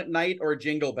Silent Night or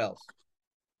Jingle Bells?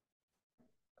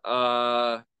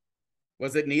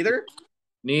 Was it neither?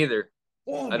 Neither.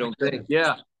 Oh, I don't think.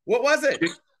 Yeah. What was it?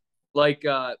 Like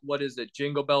what is it?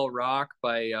 Jingle Bell Rock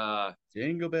by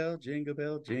Jingle Bell, Jingle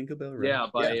Bell, Jingle Bell Rock. Yeah,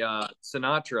 by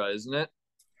Sinatra, isn't it?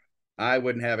 I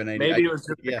wouldn't have an idea. Maybe it was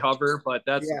just the cover, but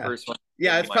that's the first one.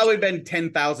 Yeah, it's probably been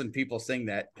 10,000 people sing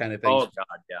that kind of thing. Oh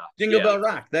God, yeah. Jingle Bell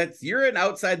Rock. You're an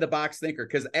outside the box thinker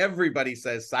because everybody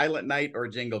says Silent Night or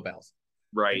Jingle Bells.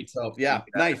 Right. And so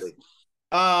exactly. Nice.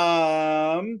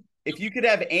 If you could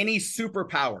have any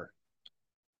superpower,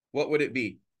 what would it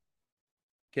be?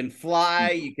 Can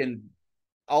fly, you can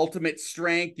ultimate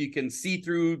strength, you can see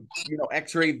through,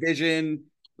 X-ray vision,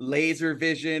 laser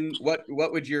vision. What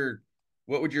would your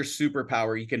What would your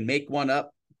superpower? You can make one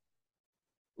up.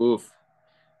 Oof.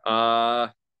 Uh,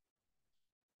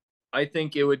 I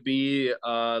think it would be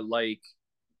like,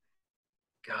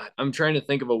 God, I'm trying to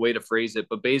think of a way to phrase it,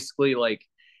 but basically like,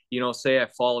 say I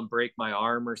fall and break my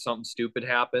arm or something stupid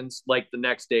happens, like the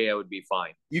next day I would be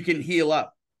fine. You can heal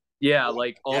up. Yeah,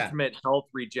 like Yeah. ultimate health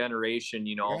regeneration.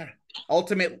 Yeah.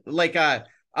 Ultimate, like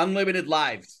unlimited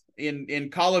lives in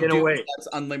Call of In a Duty. way. That's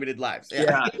unlimited lives.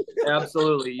 Yeah. Yeah,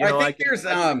 absolutely. I I think can.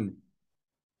 there's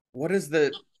what is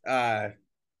the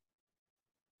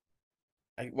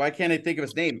why can't I think of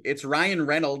his name? It's Ryan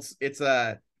Reynolds. It's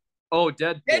Oh,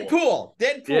 Deadpool. Deadpool.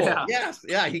 Deadpool. Yeah, Yes.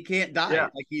 Yeah, he can't die. yeah,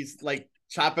 Like he's like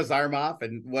chop his arm off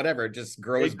and whatever, it just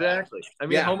grows back. exactly. I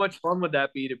mean, how Yeah, much fun would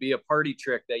that be to be a party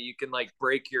trick that you can like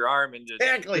break your arm and just the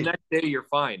exactly. next day you're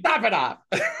fine. Chop it off.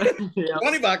 Yeah.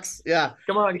 $20. Yeah.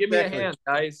 Come on, give me a Exactly. hand,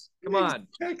 guys. Come on.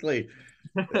 Exactly.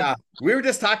 Yeah. We were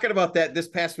just talking about that this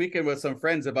past weekend with some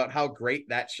friends about how great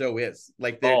that show is.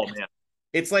 Like Oh man.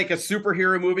 it's like a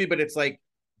superhero movie, but it's like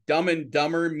Dumb and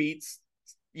Dumber meets,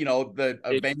 the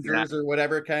Avengers Exactly. or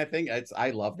whatever kind of thing.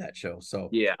 I love that show.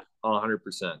 Yeah,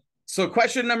 100%. So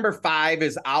question number 5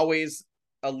 is always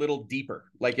a little deeper.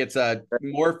 Like it's a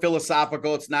more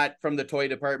philosophical. It's not from the toy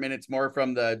department. It's more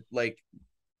from the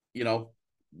you know,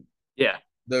 Yeah.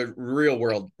 the real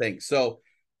world thing. So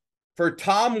for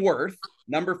Tom Worth,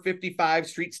 number 55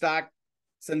 street stock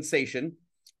sensation,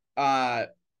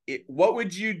 what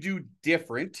would you do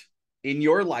different in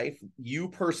your life, you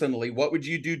personally? What would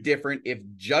you do different if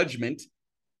judgment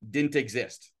didn't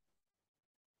exist?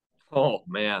 Oh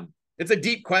man. It's a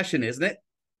deep question, isn't it?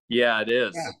 Yeah, it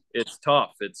is. Yeah. It's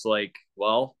tough. It's like,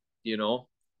 well,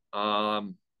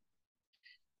 um,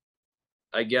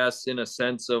 I guess in a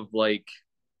sense of like,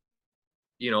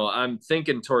 I'm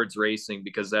thinking towards racing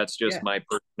because that's just Yeah. my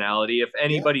personality. If Yeah.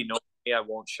 anybody knows me, I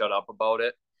won't shut up about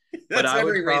it. But That's I would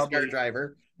every race car probably,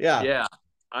 driver. Yeah. yeah,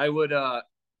 I would.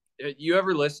 You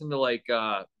ever listen to like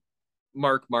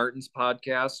Mark Martin's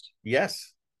podcast?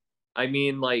 Yes. I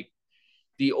mean, like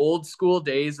the old school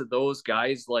days of those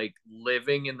guys like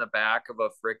living in the back of a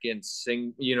freaking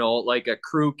like a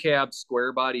crew cab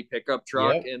square body pickup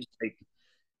truck, Yep. and like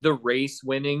the race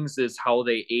winnings is how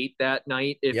they ate that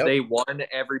night. If Yep. they won,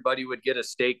 everybody would get a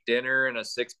steak dinner and a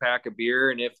 6-pack of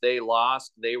beer. And if they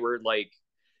lost, they were like,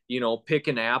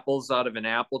 picking apples out of an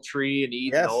apple tree and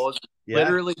eating Yes. those, Yeah.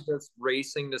 literally just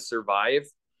racing to survive.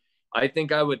 I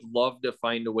think I would love to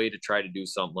find a way to try to do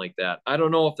something like that. I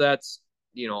don't know if that's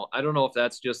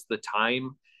just the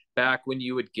time back when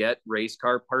you would get race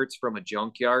car parts from a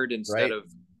junkyard instead Right. of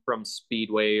from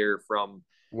Speedway or from,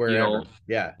 Wherever.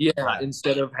 Yeah. yeah,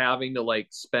 instead of having to like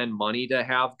spend money to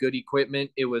have good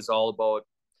equipment, it was all about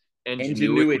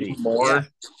ingenuity more.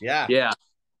 Yeah. Yeah,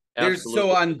 There's so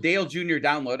absolutely. on Dale Jr.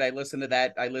 Download, I listened to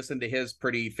that. I listened to his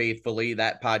pretty faithfully,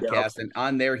 that Yep. podcast. And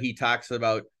on there, he talks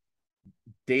about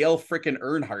Dale freaking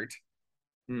Earnhardt,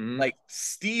 Mm-hmm. like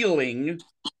stealing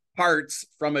parts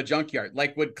from a junkyard,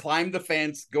 like would climb the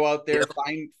fence, go out there,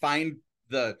 Yep. find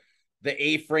the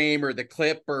A-frame or the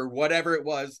clip or whatever it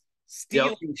was,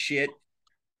 stealing Yep. shit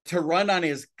to run on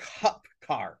his cup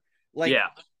car. Like, Yeah.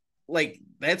 like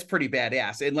that's pretty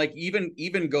badass. And like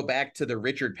even go back to the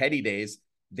Richard Petty days,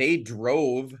 they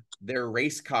drove their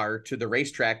race car to the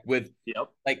racetrack with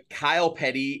Yep. like Kyle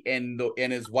Petty and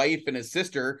his wife and his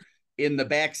sister in the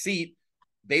back seat.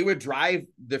 They would drive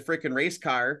the freaking race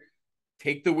car,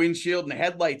 take the windshield and the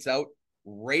headlights out,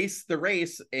 race the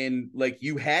race, and like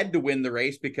you had to win the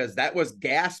race because that was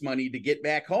gas money to get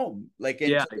back home, like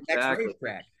into Yeah, the next exactly.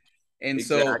 racetrack. And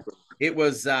so Exactly. it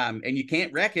was and you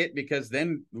can't wreck it because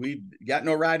then we got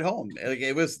no ride home. Like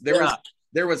it was Yeah.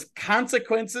 there was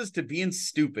consequences to being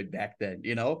stupid back then,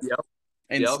 Yep.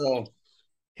 And Yep. so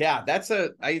yeah,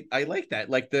 I like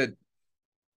that. Like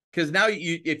because now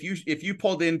if you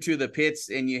pulled into the pits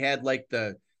and you had like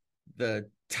the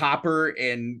topper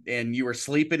and you were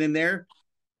sleeping in there,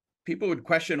 people would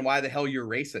question why the hell you're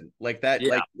racing like that. Yeah.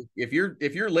 Like if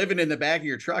you're living in the back of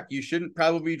your truck, you shouldn't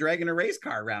probably be dragging a race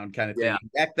car around kind of thing. Yeah.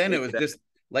 Back then it was Exactly. just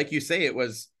like you say, it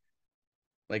was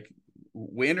like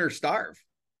win or starve.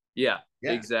 Yeah,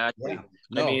 Yeah. exactly. Yeah.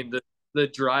 No. I mean, the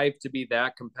drive to be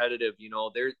that competitive,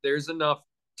 there's enough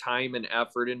time and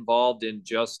effort involved in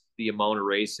just the amount of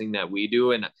racing that we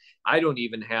do. And I don't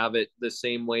even have it the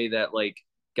same way that like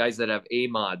guys that have A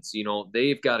mods,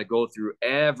 they've got to go through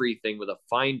everything with a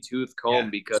fine tooth comb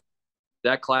because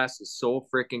that class is so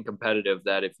freaking competitive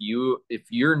that if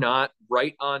you're not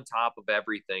right on top of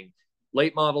everything,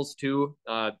 late models too,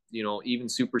 even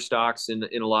super stocks in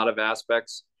a lot of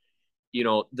aspects,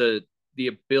 the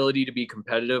ability to be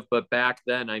competitive. But back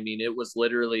then, I mean, it was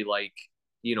literally like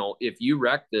you know, if you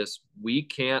wreck this, we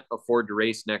can't afford to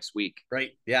race next week.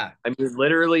 Right. Yeah. I mean,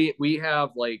 literally, we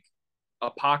have like a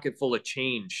pocket full of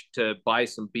change to buy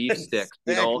some beef sticks,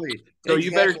 you know. Exactly. So you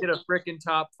better Exactly. get a freaking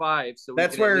top five so we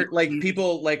That's can at where least like eat.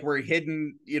 people like were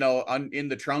hidden, you know, in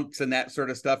the trunks and that sort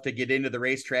of stuff to get into the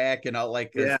racetrack and all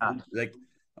like because Yeah. like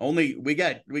only we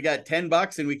got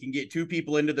 $10 and we can get two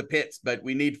people into the pits, but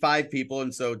we need five people,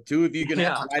 and so two of you gonna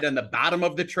have Yeah. to ride on the bottom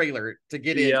of the trailer to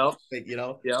get in, Yep. you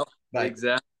know. Yep. But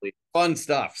Exactly. fun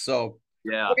stuff. So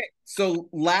Yeah. okay, so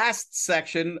last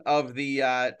section of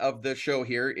the show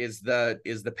here is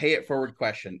the pay it forward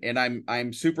question, and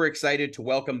I'm super excited to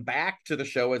welcome back to the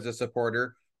show as a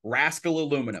supporter Rascal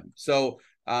Aluminum. So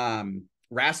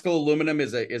Rascal Aluminum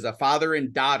is a father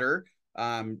and daughter,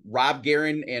 Rob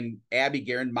Guerin and Abby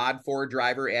Guerin, Mod 4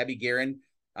 driver Abby Guerin.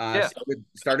 Yeah.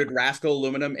 Started Rascal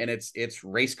Aluminum, and it's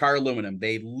race car aluminum.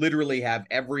 They literally have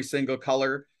every single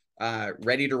color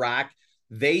ready to rock.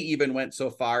 They even went so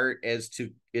far as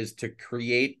to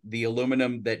create the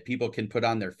aluminum that people can put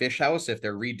on their fish house if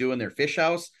they're redoing their fish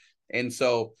house. And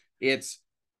so it's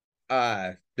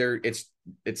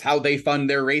it's how they fund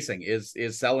their racing is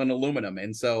selling aluminum.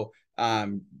 And so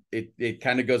it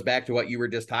kind of goes back to what you were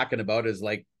just talking about, is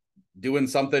like doing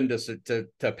something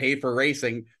to pay for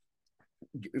racing.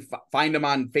 Find them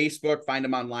on Facebook, find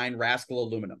them online, Rascal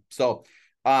Aluminum. So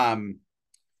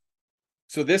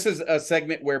this is a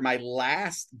segment where my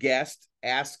last guest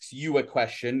asks you a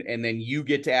question, and then you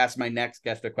get to ask my next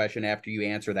guest a question after you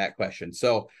answer that question.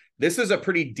 So this is a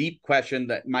pretty deep question.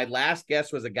 That my last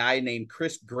guest was a guy named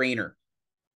Chris Grainer.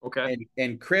 Okay.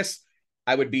 And Chris,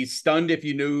 I would be stunned if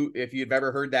you've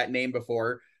ever heard that name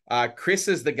before. Chris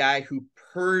is the guy who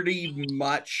pretty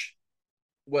much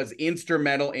was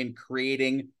instrumental in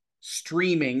creating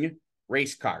streaming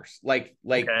race cars, like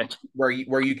Okay.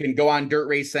 where you can go on Dirt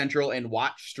Race Central and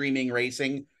watch streaming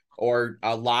racing, or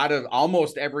a lot of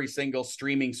almost every single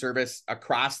streaming service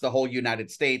across the whole United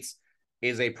States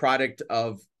is a product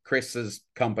of Chris's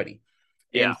company.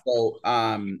 Yeah. And so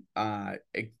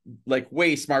like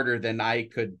way smarter than I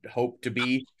could hope to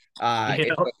be.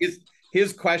 Yeah.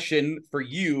 His question for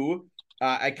you,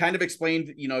 I kind of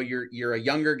explained, you know, you're a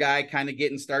younger guy kind of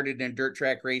getting started in dirt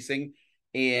track racing,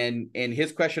 and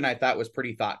his question I thought was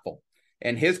pretty thoughtful.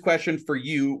 And his question for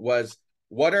you was,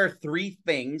 what are three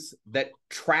things that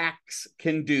tracks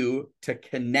can do to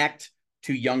connect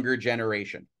to younger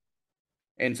generation?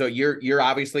 And so you're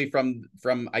obviously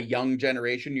from a young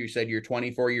generation. You said you're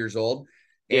 24 years old,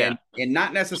 Yeah. and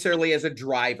not necessarily as a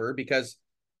driver, because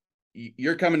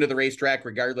you're coming to the racetrack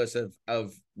regardless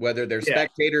of whether there's Yeah.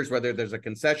 spectators, whether there's a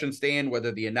concession stand,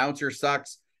 whether the announcer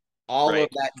sucks. All Right. of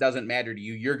that doesn't matter to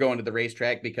you. You're going to the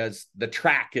racetrack because the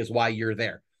track is why you're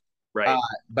there. Right.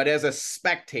 But as a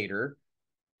spectator,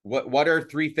 what are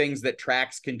three things that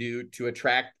tracks can do to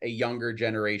attract a younger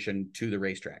generation to the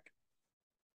racetrack?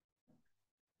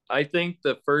 I think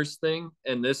the first thing,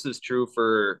 and this is true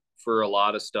for a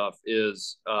lot of stuff,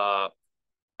 is I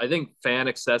think fan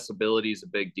accessibility is a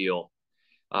big deal.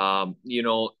 You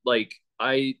know, like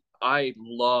I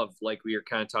love, like we were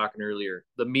kind of talking earlier,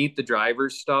 the meet the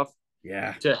drivers stuff.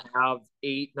 Yeah. To have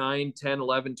 8, 9, 10,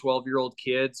 11, 12-year-old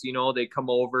kids, you know, they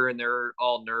come over and they're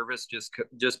all nervous just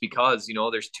because, you know,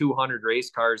 there's 200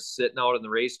 race cars sitting out on the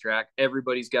racetrack.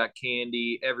 Everybody's got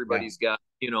candy. Everybody's got,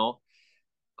 you know,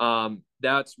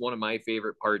 that's one of my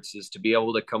favorite parts, is to be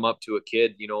able to come up to a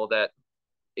kid, you know, that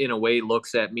in a way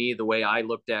looks at me the way I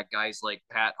looked at guys like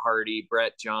Pat Hardy,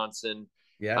 Brett Johnson.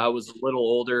 Yeah. I was a little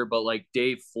older, but like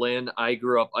Dave Flynn, I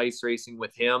grew up ice racing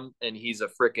with him, and he's a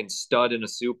freaking stud in a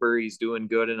super. He's doing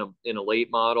good in a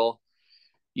late model.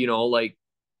 You know, like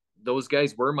those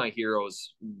guys were my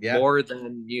heroes more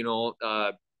than, you know,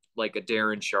 like a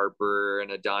Darren Sharper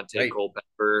and a Dante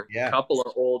Culpepper, a couple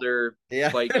of older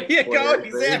Viking there you go,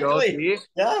 exactly. You know,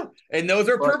 yeah, and those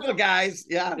are purple guys.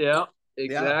 Yeah,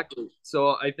 exactly.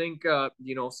 So I think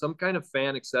you know, some kind of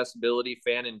fan accessibility,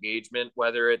 fan engagement,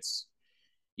 whether it's,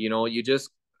 you know, you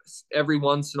just every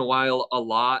once in a while a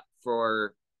lot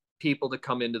for people to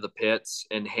come into the pits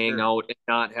and hang out and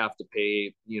not have to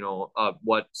pay, you know,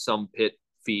 what some pit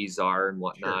fees are and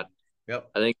whatnot. Yep.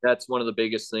 I think that's one of the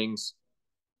biggest things.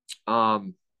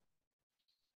 You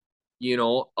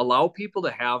know, allow people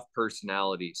to have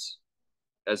personalities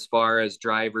as far as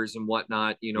drivers and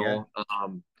whatnot, you know.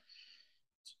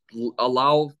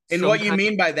 Allow, and what you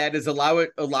mean by that is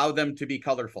allow them to be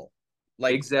colorful.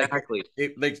 Like exactly.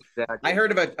 I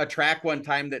heard of a track one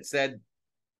time that said,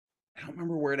 I don't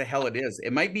remember where the hell it is.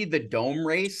 It might be the Dome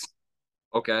race.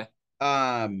 Okay.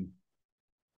 Don't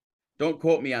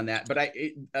quote me on that, but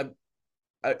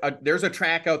there's a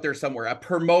track out there somewhere, a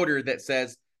promoter that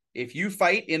says, if you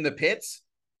fight in the pits,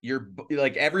 you're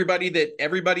like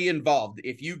everybody involved.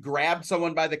 If you grab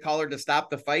someone by the collar to stop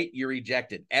the fight, you're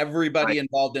ejected. Everybody Right.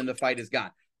 involved in the fight is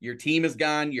gone. Your team is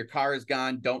gone. Your car is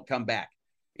gone. Don't come back.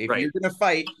 If Right. you're going to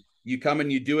fight, you come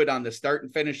and you do it on the start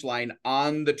and finish line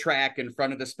on the track in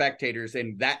front of the spectators,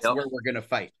 and that's Yep. where we're going to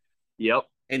fight. Yep.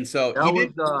 And so That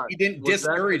was he didn't was that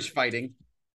discourage fighting.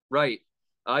 right?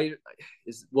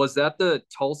 Was that the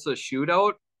Tulsa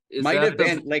shootout? Is Might that have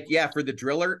been like, yeah, for the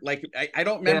driller. Like I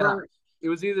don't remember. It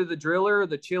was either the driller or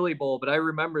the chili bowl, but I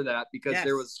remember that because Yes.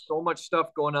 there was so much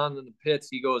stuff going on in the pits.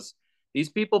 He goes, these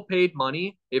people paid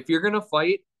money. If you're gonna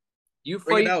fight, you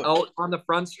Bring it fight out. out on the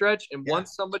front stretch, and Yeah.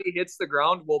 once somebody hits the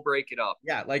ground, we'll break it up.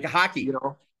 Yeah, like hockey. You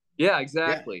know? Yeah,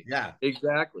 exactly. Yeah.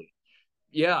 Exactly.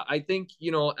 Yeah, I think,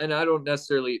 and I don't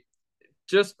necessarily,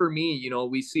 just for me,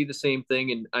 we see the same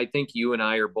thing, and I think you and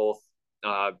I are both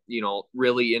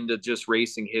really into just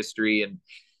racing history, and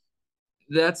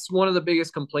that's one of the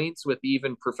biggest complaints with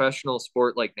even professional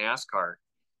sport like NASCAR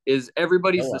is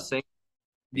everybody's the same.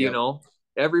 Yep.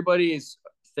 Everybody's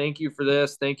thank you for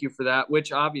this, thank you for that,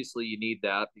 which obviously you need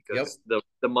that because the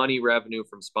money revenue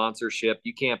from sponsorship,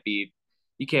 you can't be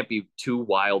too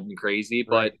wild and crazy.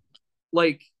 Right. But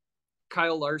like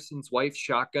Kyle Larson's wife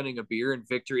shotgunning a beer in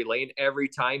victory lane every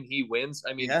time he wins.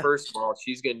 I mean, first of all,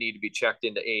 she's going to need to be checked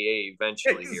into AA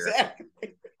eventually exactly.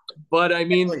 here. But I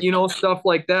mean, stuff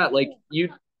like that. Like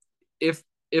if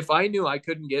I knew I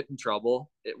couldn't get in trouble,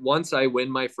 once I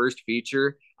win my first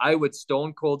feature, I would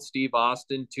stone cold Steve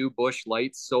Austin 2 Busch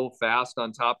Lights so fast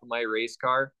on top of my race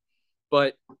car.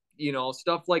 But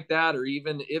stuff like that, or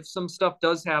even if some stuff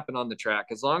does happen on the track,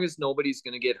 as long as nobody's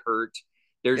going to get hurt,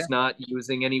 there's not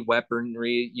using any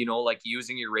weaponry, like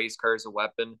using your race car as a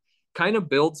weapon, kind of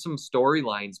build some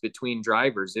storylines between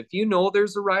drivers. If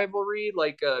there's a rivalry,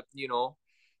 like,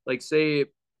 like say,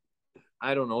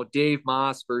 I don't know, Dave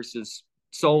Moss versus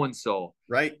so-and-so.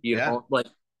 Right. Like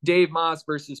Dave Moss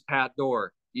versus Pat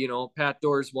Dorr. Pat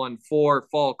Dorr's won 4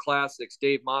 fall classics.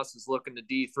 Dave Moss is looking to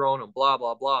dethrone him, blah,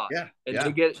 blah, blah. Yeah.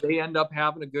 And they end up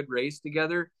having a good race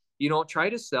together. Try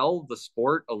to sell the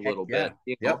sport a little bit.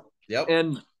 Yep.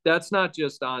 And that's not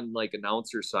just on like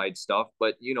announcer side stuff,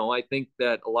 but I think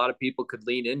that a lot of people could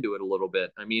lean into it a little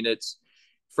bit. I mean, it's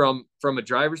from a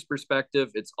driver's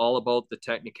perspective, it's all about the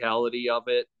technicality of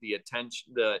it, the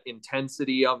attention, the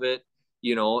intensity of it,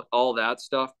 all that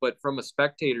stuff. But from a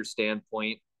spectator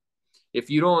standpoint, if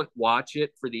you don't watch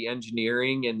it for the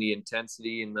engineering and the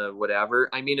intensity and the whatever,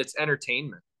 I mean, it's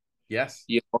entertainment. Yes.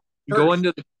 Go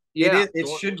into the it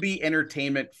should be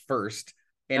entertainment first.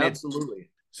 And absolutely.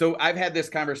 So I've had this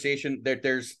conversation that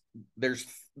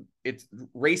it's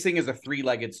racing is a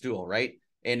 3-legged stool, right?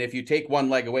 And if you take one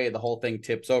leg away, the whole thing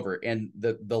tips over. And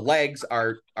the legs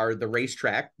are the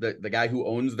racetrack, the guy who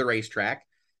owns the racetrack.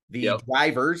 The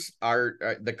drivers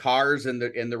are the cars and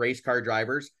the race car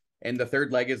drivers, and the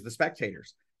third leg is the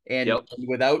spectators. And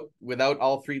without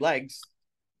all 3 legs,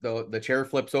 the chair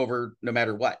flips over no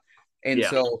matter what. And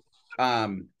so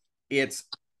I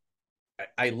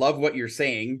love what you're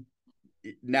saying.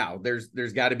 Now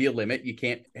there's got to be a limit. You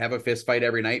can't have a fist fight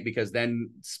every night because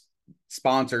then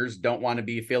sponsors don't want to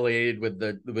be affiliated with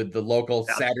the local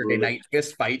Saturday night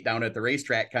fist fight down at the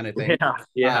racetrack kind of thing.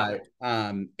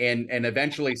 And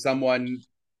eventually someone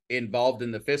involved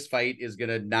in the fist fight is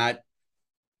they're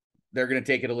going to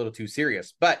take it a little too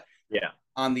serious. But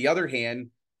on the other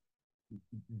hand,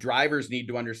 drivers need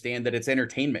to understand that it's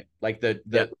entertainment. Like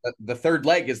the third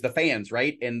leg is the fans,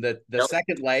 right? And the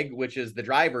second leg, which is the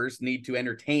drivers, need to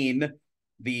entertain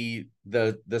the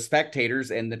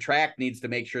spectators, and the track needs to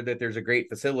make sure that there's a great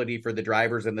facility for the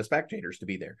drivers and the spectators to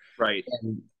be there. Right.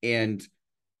 And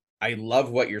I love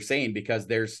what you're saying, because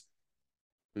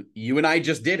you and I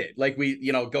just did it. Like we,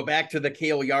 go back to the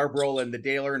Cale Yarborough and the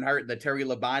Dale Earnhardt and the Terry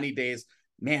Labonte days.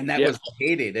 Man, that was the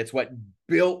heyday. That's what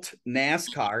built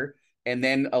NASCAR. And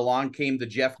then along came the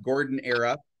Jeff Gordon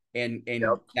era, and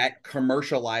that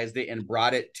commercialized it and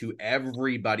brought it to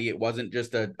everybody. It wasn't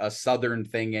just a Southern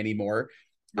thing anymore.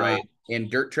 Right.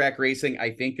 And dirt track racing,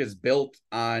 I think, is built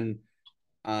on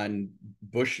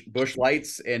bush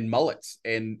lights and mullets,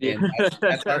 and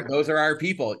those are our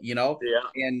people,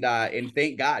 and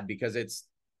thank God, because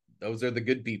those are the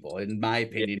good people, in my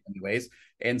opinion, anyways.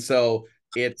 And so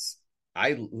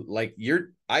I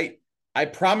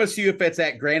promise you, if it's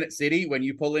at Granite City, when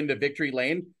you pull into Victory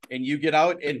Lane and you get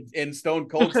out and stone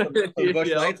cold some Busch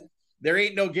Lights, there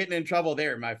ain't no getting in trouble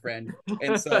there, my friend.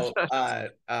 And so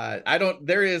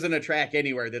there isn't a track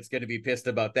anywhere that's going to be pissed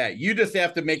about that. You just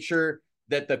have to make sure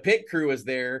that the pit crew is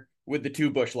there with the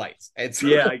 2 Busch Lights. And so,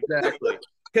 exactly.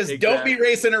 Because don't be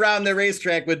racing around the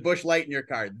racetrack with Busch Light in your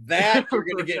car. That you're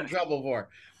going to get in trouble for.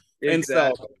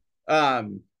 Exactly. And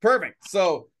so, Perfect.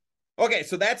 So, okay,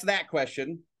 so that's that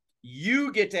question.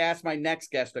 You get to ask my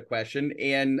next guest a question,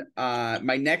 and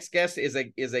my next guest is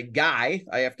a guy.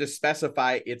 I have to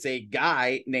specify it's a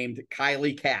guy named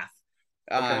Kylie Kath.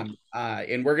 Okay.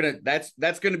 And we're gonna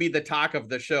that's gonna be the talk of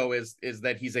the show is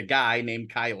that he's a guy named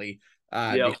Kylie.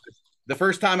 Yep. The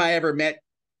first time I ever met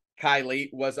Kylie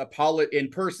was in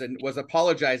person, was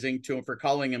apologizing to him for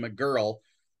calling him a girl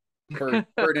for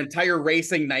an entire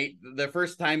racing night. The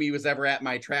first time he was ever at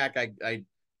my track,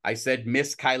 I said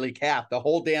Miss Kylie Kath the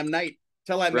whole damn night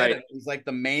till I met him. He's like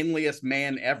the manliest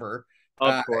man ever.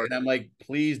 Of course. And I'm like,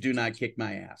 please do not kick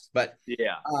my ass. But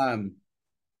yeah.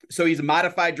 So he's a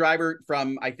modified driver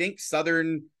from, I think,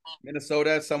 southern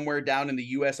Minnesota, somewhere down in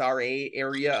the USRA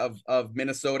area of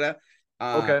Minnesota.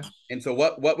 Okay. And so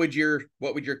what would your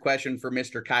question for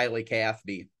Mr. Kylie Kath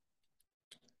be?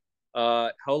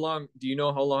 How long do you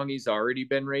know how long he's already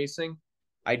been racing?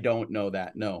 I don't know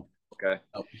that. No. Okay.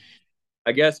 Oh.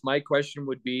 I guess my question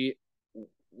would be,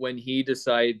 when he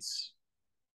decides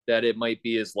that it might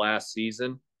be his last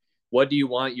season, what do you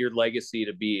want your legacy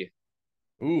to be?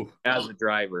 Ooh. As a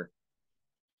driver?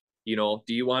 You know,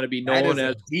 do you want to be known as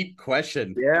a deep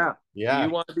question? Yeah. Yeah. Do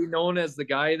you want to be known as the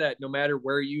guy that no matter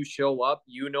where you show up,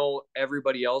 you know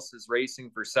everybody else is racing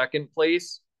for second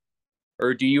place?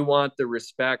 Or do you want the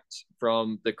respect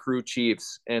from the crew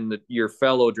chiefs and your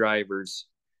fellow drivers?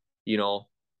 You know,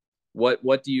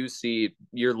 what do you see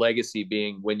your legacy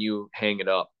being when you hang it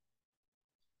up?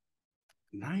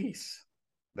 Nice.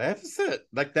 That's it.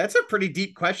 Like, that's a pretty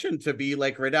deep question to be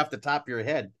like right off the top of your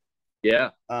head. Yeah.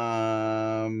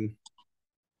 I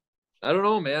don't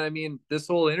know, man. I mean, this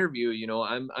whole interview, you know,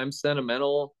 I'm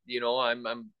sentimental, you know,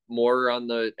 I'm more on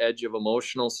the edge of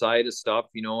emotional side of stuff,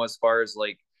 you know, as far as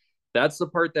like, that's the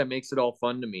part that makes it all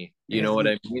fun to me. You know what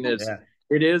I mean?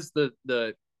 It is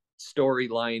the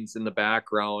storylines in the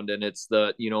background, and it's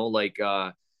the, you know, like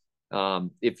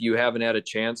if you haven't had a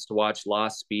chance to watch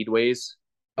Lost Speedways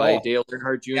by Dale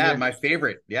Earnhardt Jr. Yeah, my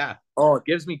favorite. Yeah. Oh, it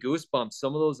gives me goosebumps.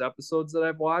 Some of those episodes that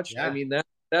I've watched. Yeah. I mean,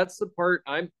 that's the part.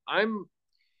 I'm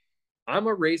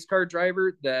a race car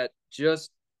driver that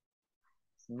just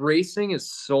racing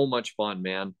is so much fun,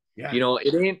 man. Yeah. You know,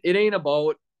 it ain't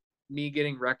about me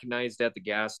getting recognized at the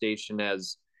gas station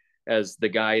as the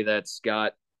guy that's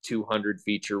got 200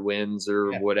 feature wins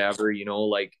or whatever, you know,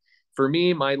 like for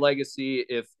me, my legacy,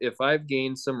 if I've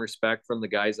gained some respect from the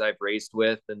guys I've raced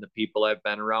with and the people I've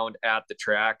been around at the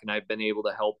track, and I've been able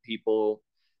to help people,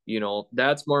 you know,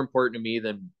 that's more important to me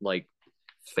than like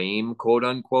fame, quote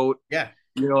unquote. Yeah.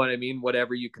 You know what I mean?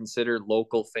 Whatever you consider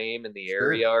local fame in the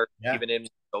area or even in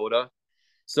Minnesota.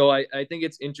 So I think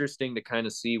it's interesting to kind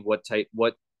of see what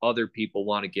other people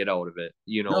want to get out of it.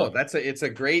 You know, no, it's a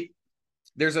great,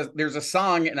 there's a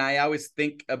song, and I always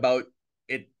think about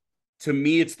it. To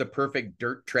me, it's the perfect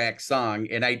dirt track song.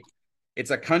 And it's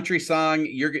a country song.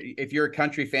 If you're a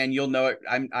country fan, you'll know it.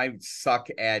 I suck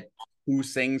at who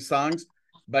sings songs,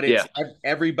 but it's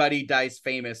Everybody Dies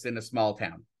Famous in a Small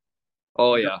Town.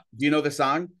 Oh yeah. Do you know the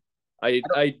song? I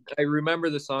remember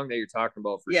the song that you're talking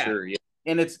about for sure. Yeah.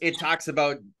 And it talks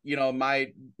about, you know,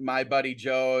 my buddy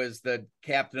Joe is the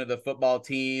captain of the football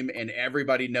team and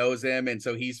everybody knows him. And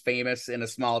so he's famous in a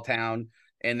small town.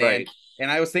 And then, and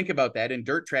I was thinking about that in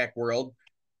dirt track world,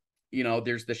 you know,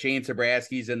 there's the Shane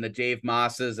Sabraskis and the Dave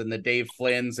Mosses and the Dave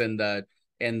Flynn's and the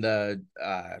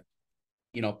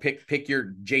you know, pick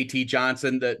your JT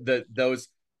Johnson, those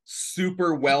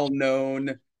super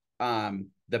well-known,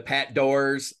 the Pat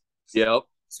Doors,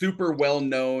 super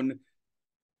well-known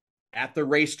at the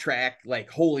racetrack.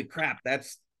 Like, holy crap,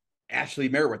 that's Ashley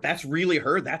Merriweather. That's really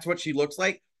her. That's what she looks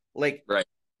like. Like,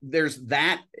 there's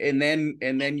that, and then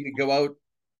you go out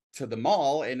to the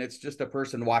mall and it's just a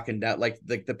person walking down, like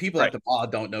the people at the mall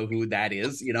don't know who that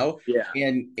is, you know.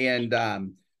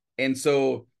 And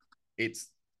so it's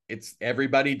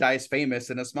Everybody Dies Famous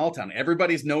in a Small Town.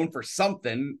 Everybody's known for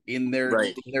something in their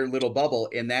little bubble,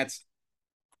 and that's,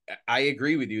 I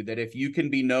agree with you that if you can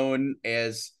be known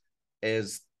as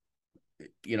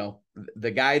you know,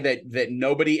 the guy that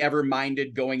nobody ever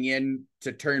minded going in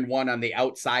to turn one on the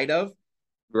outside of,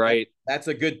 that's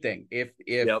a good thing. If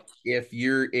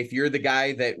you're the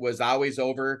guy that was always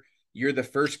over, you're the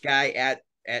first guy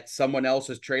at someone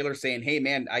else's trailer saying, hey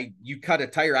man, you cut a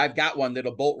tire, I've got one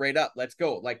that'll bolt right up, let's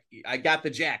go, like I got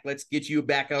the jack, let's get you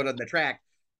back out on the track,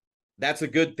 that's a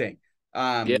good thing.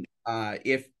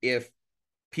 If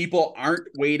people aren't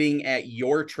waiting at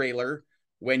your trailer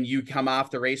when you come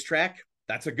off the racetrack,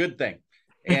 that's a good thing.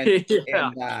 And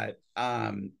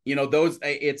you know, those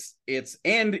it's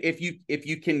and if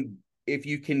you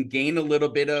can gain a little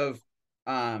bit of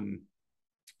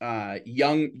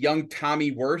young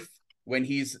Tommy Worth when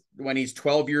he's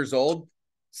 12 years old,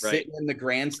 Right. sitting in the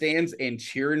grandstands and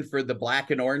cheering for the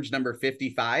black and orange number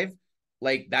 55.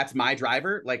 Like, that's my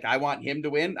driver. Like, I want him to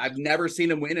win. I've never seen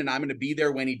him win, and I'm going to be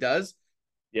there when he does.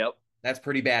 Yep. That's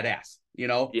pretty badass, you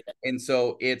know? Yeah. And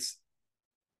so it's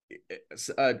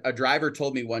a driver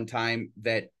told me one time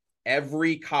that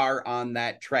every car on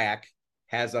that track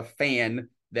has a fan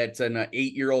that's an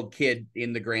 8-year-old kid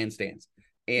in the grandstands.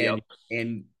 And,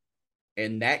 Yep.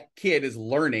 and that kid is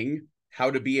learning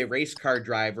how to be a race car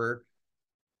driver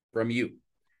from you.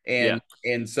 Yeah.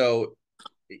 And so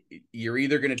you're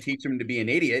either going to teach them to be an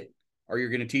idiot, or you're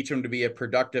going to teach them to be a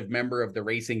productive member of the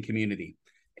racing community.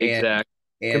 Exactly.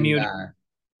 And Community.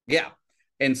 yeah.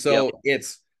 And so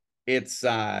it's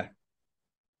man,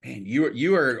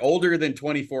 you are older than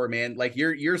 24, man. Like,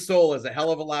 your soul is a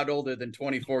hell of a lot older than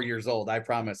 24 years old, I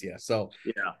promise you. So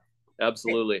yeah,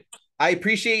 absolutely. I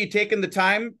appreciate you taking the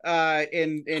time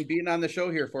and being on the show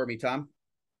here for me, Tom.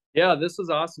 Yeah, this was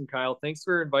awesome, Kyle. Thanks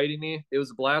for inviting me. It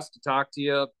was a blast to talk to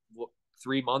you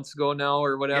 3 months ago now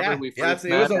or whatever. Yeah,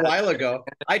 it was a while ago.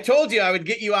 I told you I would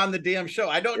get you on the damn show.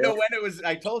 I don't know when it was.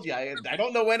 I told you I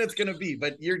don't know when it's going to be,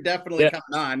 but you're definitely coming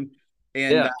on.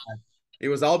 And it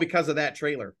was all because of that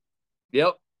trailer.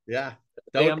 Yep. Yeah.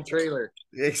 Damn trailer.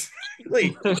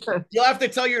 Exactly. You'll have to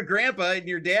tell your grandpa and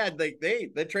your dad, like, hey,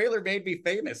 the trailer made me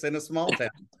famous in a small town.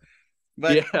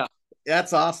 But yeah,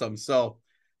 that's awesome. So,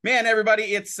 man, everybody,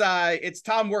 it's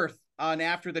Tom Worth on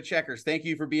After the Checkers. Thank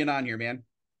you for being on here, man.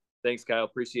 Thanks, Kyle.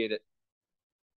 Appreciate it.